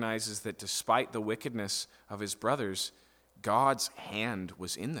recognizes that despite the wickedness of his brothers, God's hand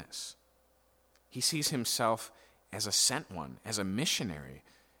was in this. He sees himself as a sent one, as a missionary.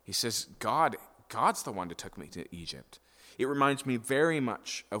 He says, God's the one that took me to Egypt. It reminds me very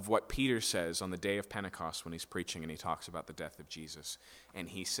much of what Peter says on the day of Pentecost when he's preaching and he talks about the death of Jesus. And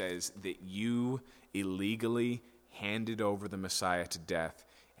he says that you illegally handed over the Messiah to death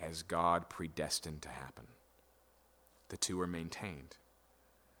as God predestined to happen. The two are maintained.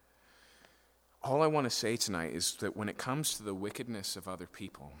 All I want to say tonight is that when it comes to the wickedness of other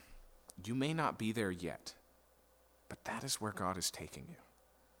people, you may not be there yet, but that is where God is taking you.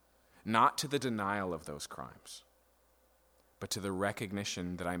 Not to the denial of those crimes, but to the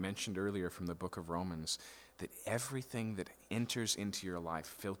recognition that I mentioned earlier from the book of Romans, that everything that enters into your life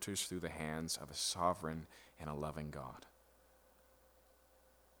filters through the hands of a sovereign and a loving God.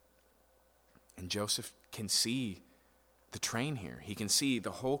 And Joseph can see the train here. He can see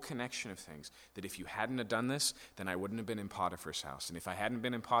the whole connection of things. That if you hadn't have done this, then I wouldn't have been in Potiphar's house. And if I hadn't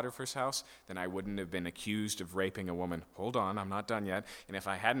been in Potiphar's house, then I wouldn't have been accused of raping a woman. Hold on, I'm not done yet. And if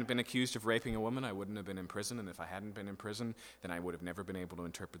I hadn't been accused of raping a woman, I wouldn't have been in prison. And if I hadn't been in prison, then I would have never been able to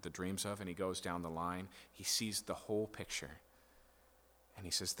interpret the dreams of. And he goes down the line. He sees the whole picture. And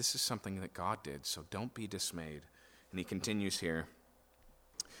he says, this is something that God did, so don't be dismayed. And he continues here.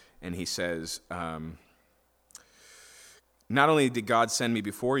 And he says, not only did God send me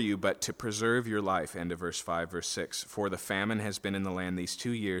before you, but to preserve your life. End of verse 5, verse 6. For the famine has been in the land these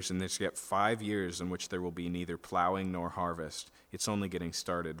 2 years, and there's yet 5 years in which there will be neither plowing nor harvest. It's only getting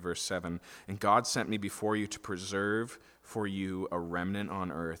started. Verse 7. And God sent me before you to preserve for you a remnant on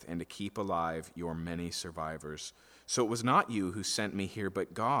earth and to keep alive your many survivors. So it was not you who sent me here,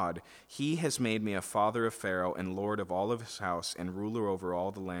 but God. He has made me a father of Pharaoh and lord of all of his house and ruler over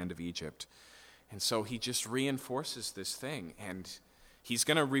all the land of Egypt. And so he just reinforces this thing, and he's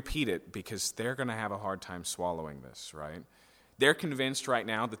going to repeat it because they're going to have a hard time swallowing this, right? They're convinced right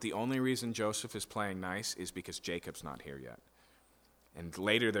now that the only reason Joseph is playing nice is because Jacob's not here yet. And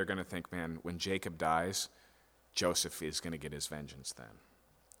later they're going to think, man, when Jacob dies, Joseph is going to get his vengeance then,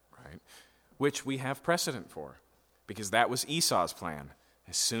 right? Which we have precedent for, because that was Esau's plan.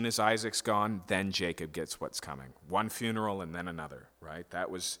 As soon as Isaac's gone, then Jacob gets what's coming. One funeral and then another, right?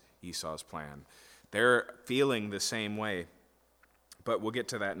 That was Esau's plan. They're feeling the same way, but we'll get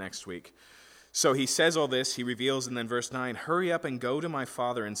to that next week. So he says all this, he reveals, and then verse 9, hurry up and go to my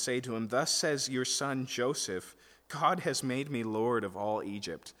father and say to him, thus says your son Joseph, God has made me Lord of all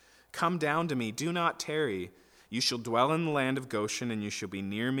Egypt. Come down to me, do not tarry. You shall dwell in the land of Goshen, and you shall be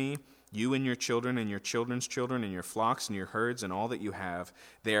near me, you and your children and your children's children and your flocks and your herds and all that you have.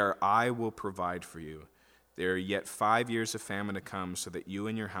 There I will provide for you. There are yet 5 years of famine to come, so that you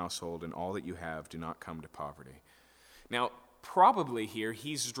and your household and all that you have do not come to poverty. Now, probably here,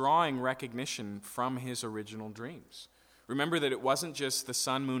 he's drawing recognition from his original dreams. Remember that it wasn't just the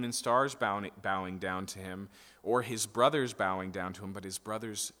sun, moon, and stars bowing down to him, or his brothers bowing down to him, but his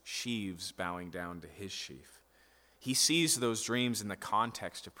brothers' sheaves bowing down to his sheaf. He sees those dreams in the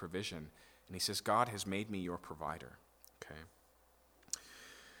context of provision, and he says, God has made me your provider. Okay.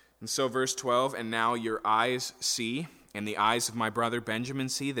 And so verse 12, and now your eyes see, and the eyes of my brother Benjamin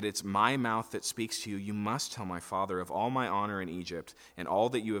see, that it's my mouth that speaks to you. You must tell my father of all my honor in Egypt, and all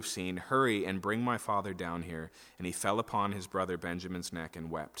that you have seen. Hurry and bring my father down here. And he fell upon his brother Benjamin's neck and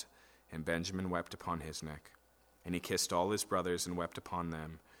wept. And Benjamin wept upon his neck. And he kissed all his brothers and wept upon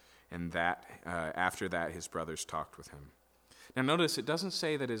them. And after that his brothers talked with him. Now notice, it doesn't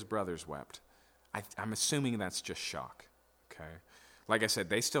say that his brothers wept. I'm assuming that's just shock, okay? Like I said,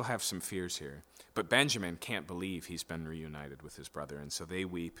 they still have some fears here. But Benjamin can't believe he's been reunited with his brother, and so they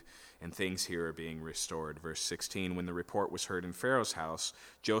weep, and things here are being restored. Verse 16, when the report was heard in Pharaoh's house,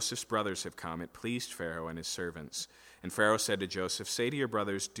 Joseph's brothers have come. It pleased Pharaoh and his servants. And Pharaoh said to Joseph, say to your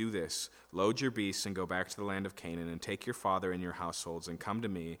brothers, do this, load your beasts and go back to the land of Canaan, and take your father and your households, and come to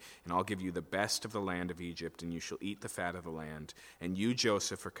me, and I'll give you the best of the land of Egypt, and you shall eat the fat of the land. And you,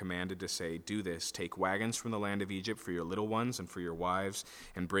 Joseph, are commanded to say, do this, take wagons from the land of Egypt for your little ones and for your wives,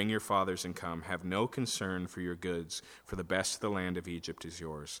 and bring your fathers and come. Have no concern for your goods, for the best of the land of Egypt is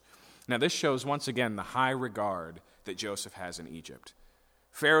yours. Now this shows once again the high regard that Joseph has in Egypt.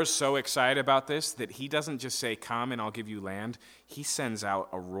 Pharaoh's so excited about this that he doesn't just say, come and I'll give you land. He sends out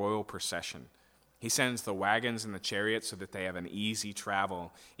a royal procession. He sends the wagons and the chariots so that they have an easy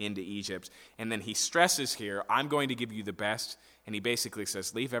travel into Egypt. And then he stresses here, I'm going to give you the best. And he basically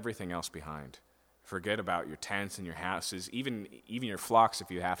says, leave everything else behind. Forget about your tents and your houses, even your flocks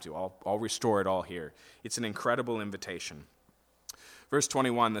if you have to. I'll restore it all here. It's an incredible invitation. Verse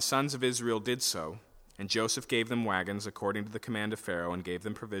 21, the sons of Israel did so, and Joseph gave them wagons according to the command of Pharaoh and gave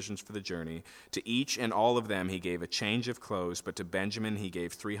them provisions for the journey. To each and all of them he gave a change of clothes, but to Benjamin he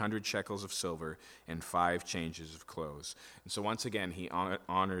gave 300 shekels of silver and 5 changes of clothes. And so once again he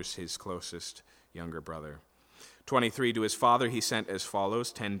honors his closest younger brother. 23, to his father he sent as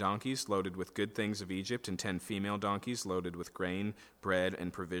follows, 10 donkeys loaded with good things of Egypt, and 10 female donkeys loaded with grain, bread,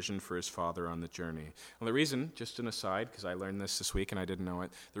 and provision for his father on the journey. Well, the reason, just an aside, because I learned this week and I didn't know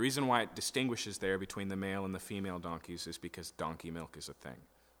it, the reason why it distinguishes there between the male and the female donkeys is because donkey milk is a thing,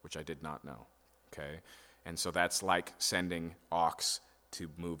 which I did not know, okay? And so that's like sending ox to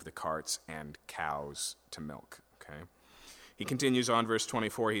move the carts and cows to milk, okay? He continues on, verse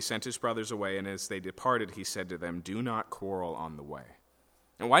 24, he sent his brothers away, and as they departed, he said to them, do not quarrel on the way.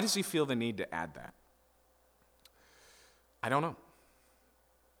 And why does he feel the need to add that? I don't know.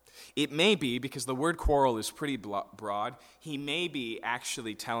 It may be, because the word quarrel is pretty broad, he may be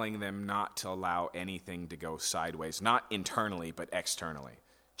actually telling them not to allow anything to go sideways, not internally, but externally.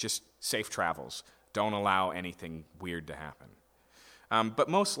 Just safe travels. Don't allow anything weird to happen. But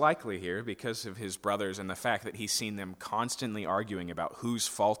most likely here, because of his brothers and the fact that he's seen them constantly arguing about whose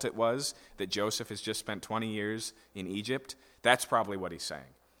fault it was that Joseph has just spent 20 years in Egypt, that's probably what he's saying.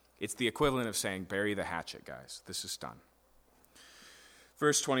 It's the equivalent of saying, bury the hatchet, guys. This is done.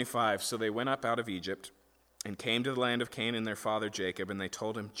 Verse 25, so they went up out of Egypt and came to the land of Canaan, their father Jacob, and they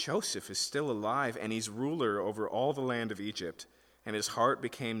told him, Joseph is still alive, and he's ruler over all the land of Egypt. And his heart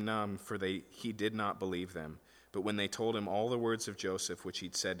became numb, for he did not believe them. But when they told him all the words of Joseph, which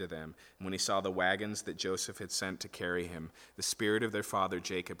he'd said to them, and when he saw the wagons that Joseph had sent to carry him, the spirit of their father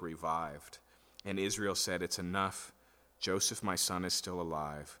Jacob revived. And Israel said, it's enough. Joseph, my son, is still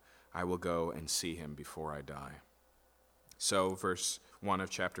alive. I will go and see him before I die. So, verse 1 of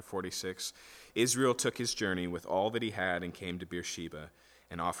chapter 46, Israel took his journey with all that he had and came to Beersheba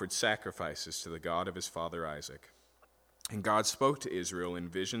and offered sacrifices to the God of his father Isaac. And God spoke to Israel in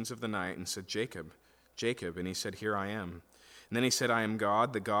visions of the night and said, Jacob, Jacob, and he said, here I am. And then he said, I am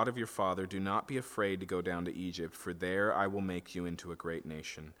God, the God of your father. Do not be afraid to go down to Egypt, for there I will make you into a great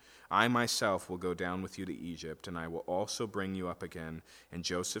nation. I myself will go down with you to Egypt, and I will also bring you up again, and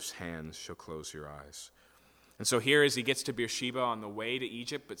Joseph's hands shall close your eyes. And so here, as he gets to Beersheba on the way to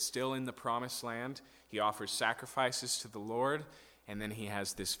Egypt, but still in the promised land, he offers sacrifices to the Lord, and then he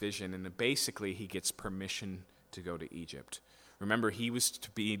has this vision, and basically he gets permission to go to Egypt. Remember, he was to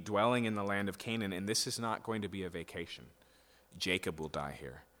be dwelling in the land of Canaan, and this is not going to be a vacation. Jacob will die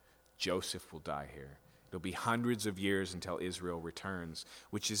here. Joseph will die here. It'll be hundreds of years until Israel returns,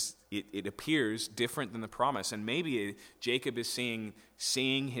 which is, it appears different than the promise. And maybe Jacob is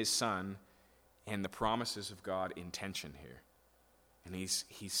seeing his son and the promises of God in tension here. And he's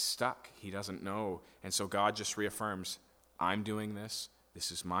stuck. He doesn't know. And so God just reaffirms, I'm doing this.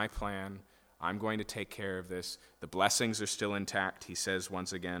 This is my plan. I'm going to take care of this. The blessings are still intact. He says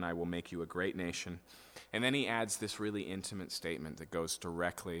once again, I will make you a great nation. And then he adds this really intimate statement that goes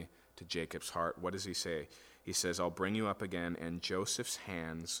directly to Jacob's heart. What does he say? He says, I'll bring you up again, and Joseph's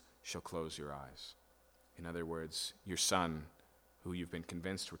hands shall close your eyes. In other words, your son, who you've been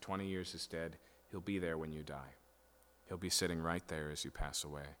convinced for 20 years is dead, he'll be there when you die. He'll be sitting right there as you pass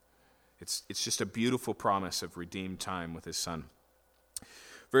away. It's just a beautiful promise of redeemed time with his son.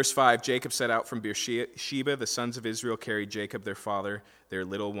 Verse 5, Jacob set out from Beersheba. The sons of Israel carried Jacob their father, their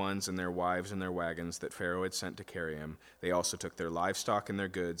little ones and their wives and their wagons that Pharaoh had sent to carry him. They also took their livestock and their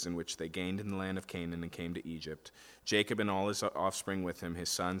goods, in which they gained in the land of Canaan, and came to Egypt. Jacob and all his offspring with him, his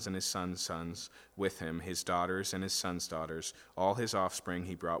sons and his sons' sons with him, his daughters and his sons' daughters, all his offspring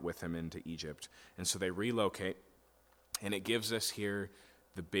he brought with him into Egypt. And so they relocate, and it gives us here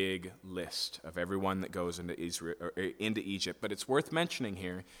the big list of everyone that goes into Egypt. But it's worth mentioning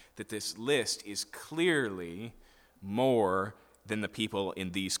here that this list is clearly more than the people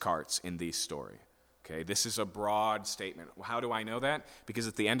in these carts in this story. Okay, this is a broad statement. How do I know that? Because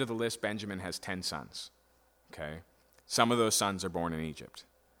at the end of the list, Benjamin has 10 sons. Okay, some of those sons are born in Egypt.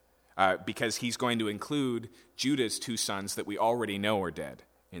 Because he's going to include Judah's 2 sons that we already know are dead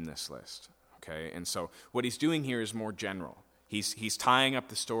in this list. Okay, and so what he's doing here is more general. He's tying up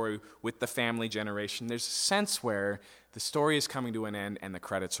the story with the family generation. There's a sense where the story is coming to an end and the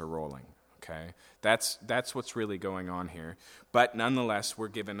credits are rolling. Okay, that's what's really going on here. But nonetheless, we're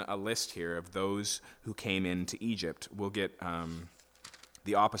given a list here of those who came into Egypt. We'll get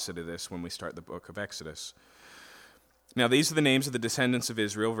the opposite of this when we start the book of Exodus. Now, these are the names of the descendants of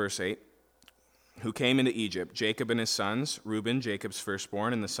Israel, verse 8, who came into Egypt: Jacob and his sons, Reuben, Jacob's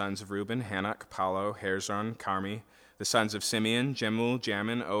firstborn, and the sons of Reuben, Hanok, Palu, Herzon, Carmi. The sons of Simeon, Jemuel,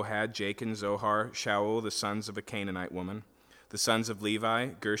 Jamin, Ohad, Jachin, Zohar, Shaul, the sons of a Canaanite woman. The sons of Levi,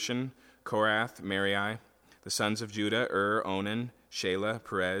 Gershon, Korath, Merari. The sons of Judah, Onan, Shelah,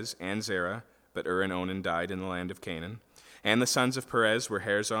 Perez, and Zerah, but and Onan died in the land of Canaan. And the sons of Perez were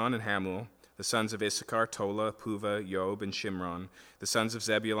Herzon and Hamul. The sons of Issachar, Tola, Puva, Yob, and Shimron. The sons of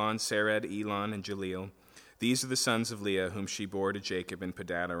Zebulun, Sered, Elon, and Jaleel. These are the sons of Leah, whom she bore to Jacob in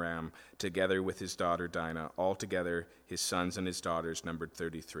Padan Aram, together with his daughter Dinah. Altogether, his sons and his daughters numbered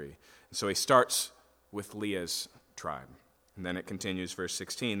 33. And so he starts with Leah's tribe. And then it continues, verse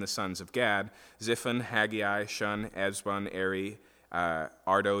 16, the sons of Gad: Ziphon, Haggai, Shun, Ezbon, Eri,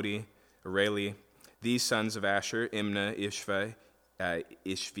 Ardodi, Areli. These sons of Asher: Imnah,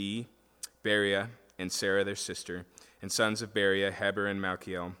 Ishvi, Beriah, and Sarah their sister. And sons of Beriah: Heber and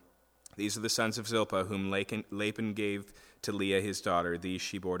Malchiel. These are the sons of Zilpah, whom Laban gave to Leah his daughter. These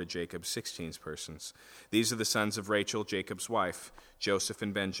she bore to Jacob, 16 persons. These are the sons of Rachel, Jacob's wife, Joseph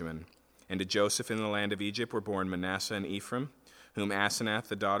and Benjamin. And to Joseph in the land of Egypt were born Manasseh and Ephraim, whom Asenath,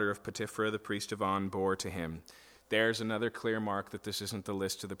 the daughter of Potiphera, the priest of On, bore to him. There's another clear mark that this isn't the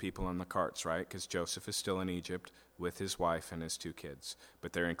list of the people on the carts, right? Because Joseph is still in Egypt with his wife and his 2 kids.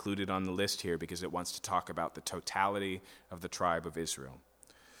 But they're included on the list here because it wants to talk about the totality of the tribe of Israel.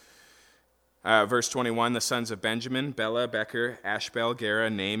 Verse 21, the sons of Benjamin: Bela, Becher, Ashbel, Gera,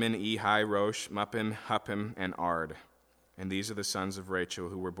 Naaman, Ehi, Rosh, Muppim, Huppim, and Ard. And these are the sons of Rachel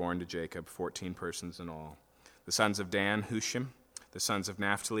who were born to Jacob, 14 persons in all. The sons of Dan: Hushim. The sons of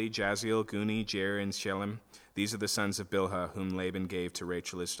Naphtali: Jaziel, Guni, Jer, and Shelem. These are the sons of Bilhah, whom Laban gave to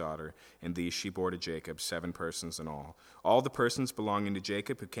Rachel his daughter, and these she bore to Jacob, 7 persons in all. All the persons belonging to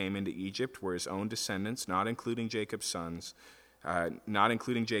Jacob who came into Egypt were his own descendants, not including Jacob's sons,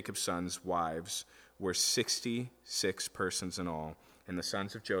 wives, were 66 persons in all. And the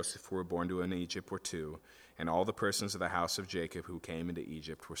sons of Joseph who were born to him in Egypt were 2, and all the persons of the house of Jacob who came into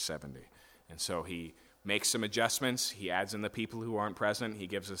Egypt were 70. And so he makes some adjustments. He adds in the people who aren't present. He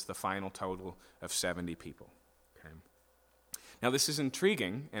gives us the final total of 70 people. Okay. Now, this is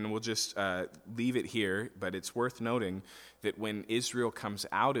intriguing, and we'll just leave it here, but it's worth noting that when Israel comes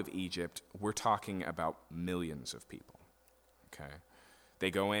out of Egypt, we're talking about millions of people. Okay. They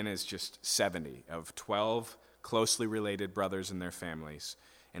go in as just 70 of 12 closely related brothers and their families,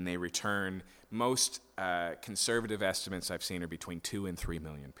 and they return. Most conservative estimates I've seen are between 2 and 3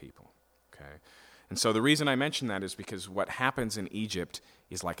 million people. Okay. And so the reason I mention that is because what happens in Egypt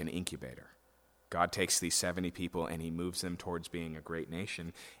is like an incubator. God takes these 70 people and he moves them towards being a great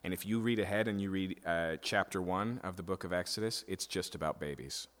nation. And if you read ahead and you read chapter 1 of the book of Exodus, it's just about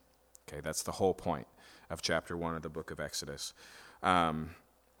babies. Okay, that's the whole point of chapter 1 of the book of Exodus.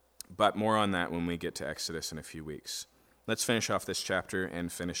 But more on that when we get to Exodus in a few weeks. Let's finish off this chapter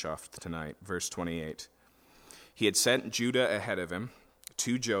and finish off tonight. Verse 28. He had sent Judah ahead of him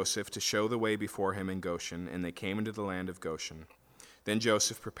to Joseph to show the way before him in Goshen, and they came into the land of Goshen. Then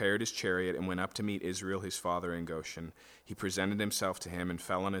Joseph prepared his chariot and went up to meet Israel his father in Goshen. He presented himself to him and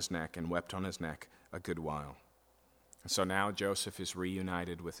fell on his neck and wept on his neck a good while. And so now Joseph is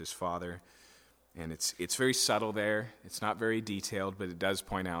reunited with his father, and it's very subtle there. It's not very detailed, but it does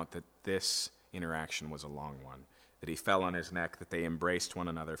point out that this interaction was a long one, that he fell on his neck, that they embraced one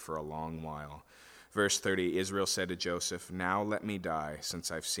another for a long while. Verse 30, Israel said to Joseph, "Now let me die,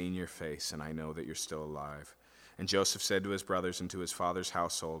 since I've seen your face, and I know that you're still alive." And Joseph said to his brothers and to his father's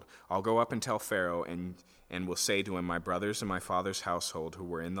household, "I'll go up and tell Pharaoh, and will say to him, my brothers and my father's household, who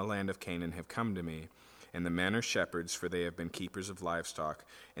were in the land of Canaan, have come to me. And the men are shepherds, for they have been keepers of livestock,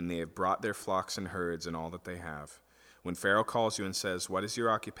 and they have brought their flocks and herds and all that they have. When Pharaoh calls you and says, 'What is your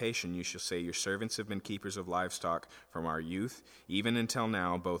occupation?' you shall say, 'Your servants have been keepers of livestock from our youth, even until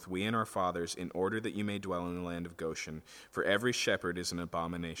now, both we and our fathers, in order that you may dwell in the land of Goshen. For every shepherd is an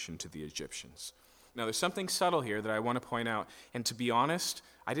abomination to the Egyptians.'" Now, there's something subtle here that I want to point out, and to be honest,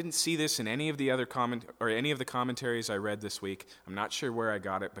 I didn't see this in any of the other any of the commentaries I read this week. I'm not sure where I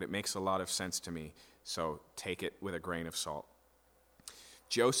got it, but it makes a lot of sense to me. So take it with a grain of salt.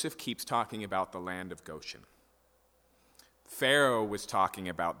 Joseph keeps talking about the land of Goshen. Pharaoh was talking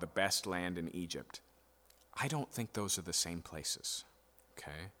about the best land in Egypt. I don't think those are the same places.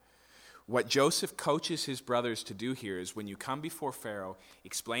 Okay? What Joseph coaches his brothers to do here is when you come before Pharaoh,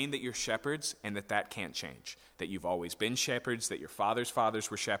 explain that you're shepherds and that can't change, that you've always been shepherds, that your fathers' fathers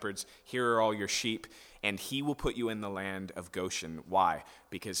were shepherds, here are all your sheep, and he will put you in the land of Goshen. Why?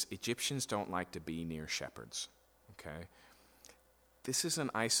 Because Egyptians don't like to be near shepherds, okay? This is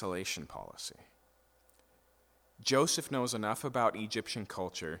an isolation policy. Joseph knows enough about Egyptian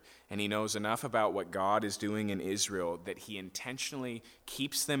culture, and he knows enough about what God is doing in Israel that he intentionally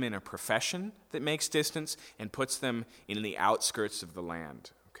keeps them in a profession that makes distance and puts them in the outskirts of the land.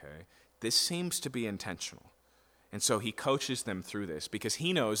 Okay? This seems to be intentional. And so he coaches them through this because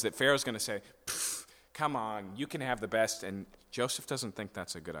he knows that Pharaoh's going to say, come on, you can have the best. And Joseph doesn't think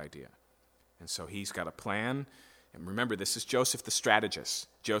that's a good idea. And so he's got a plan. And remember, this is Joseph the strategist.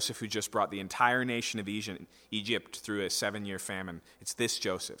 Joseph who just brought the entire nation of Egypt through a 7-year famine. It's this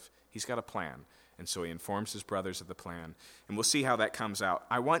Joseph. He's got a plan. And so he informs his brothers of the plan. And we'll see how that comes out.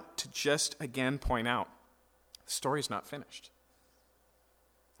 I want to just again point out, the story's not finished.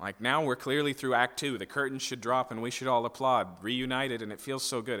 Like now we're clearly through Act 2. The curtain should drop and we should all applaud, reunited, and it feels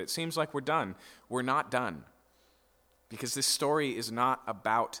so good. It seems like we're done. We're not done. Because this story is not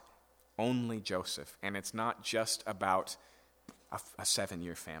about only Joseph, and it's not just about a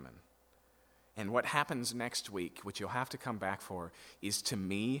 7-year famine. And what happens next week, which you'll have to come back for, is to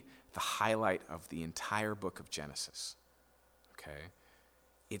me the highlight of the entire book of Genesis. Okay?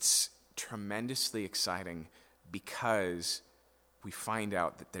 It's tremendously exciting because we find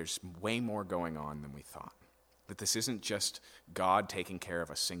out that there's way more going on than we thought. That this isn't just God taking care of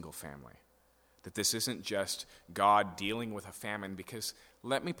a single family. That this isn't just God dealing with a famine, because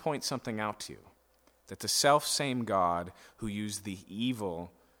let me point something out to you. That the self-same God who used the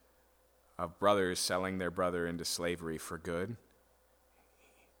evil of brothers selling their brother into slavery for good,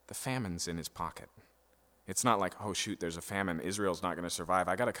 the famine's in his pocket. It's not like, oh shoot, there's a famine, Israel's not going to survive,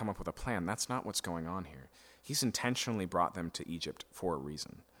 I got to come up with a plan. That's not what's going on here. He's intentionally brought them to Egypt for a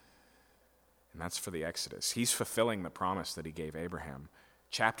reason. And that's for the Exodus. He's fulfilling the promise that he gave Abraham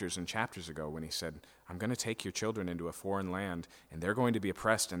chapters and chapters ago when he said, I'm going to take your children into a foreign land, and they're going to be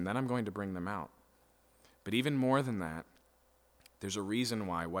oppressed, and then I'm going to bring them out. But even more than that, there's a reason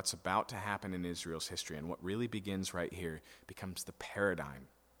why what's about to happen in Israel's history, and what really begins right here, becomes the paradigm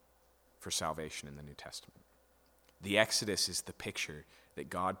for salvation in the New Testament. The Exodus is the picture that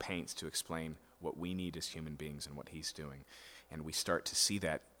God paints to explain what we need as human beings and what he's doing. And we start to see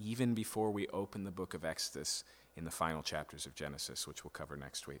that even before we open the book of Exodus in the final chapters of Genesis, which we'll cover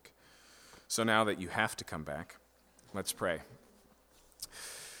next week. So now that you have to come back, let's pray.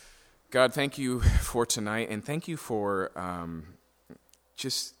 God, thank you for tonight, and thank you for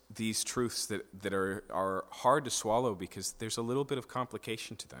just these truths that are hard to swallow because there's a little bit of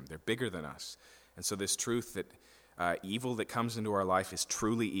complication to them. They're bigger than us. And so this truth that evil that comes into our life is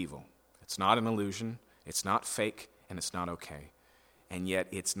truly evil. It's not an illusion, it's not fake, and it's not okay. And yet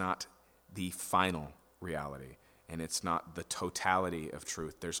it's not the final reality, and it's not the totality of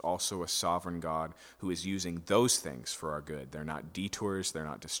truth. There's also a sovereign God who is using those things for our good. They're not detours, they're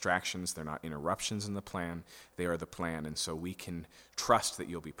not distractions, they're not interruptions in the plan. They are the plan, and so we can trust that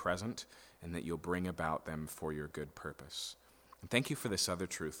you'll be present and that you'll bring about them for your good purpose. And thank you for this other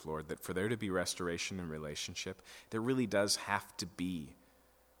truth, Lord, that for there to be restoration in relationship, there really does have to be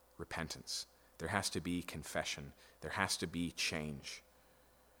repentance. There has to be confession. There has to be change.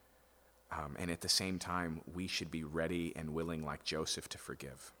 And at the same time, we should be ready and willing, like Joseph, to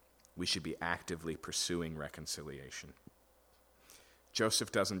forgive. We should be actively pursuing reconciliation.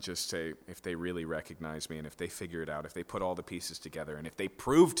 Joseph doesn't just say, if they really recognize me and if they figure it out, if they put all the pieces together and if they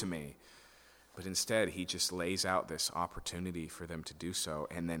prove to me, but instead he just lays out this opportunity for them to do so,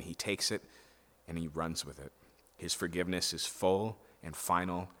 and then he takes it and he runs with it. His forgiveness is full and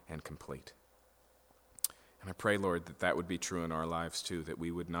final and complete. And I pray, Lord, that would be true in our lives too, that we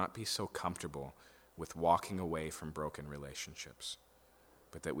would not be so comfortable with walking away from broken relationships,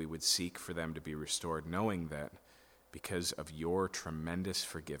 but that we would seek for them to be restored, knowing that because of your tremendous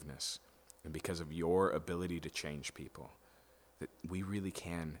forgiveness and because of your ability to change people, that we really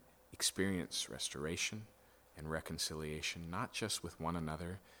can experience restoration and reconciliation, not just with one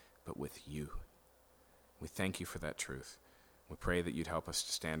another, but with you. We thank you for that truth. We pray that you'd help us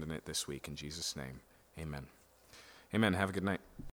to stand in it this week. In Jesus' name, amen. Amen. Have a good night.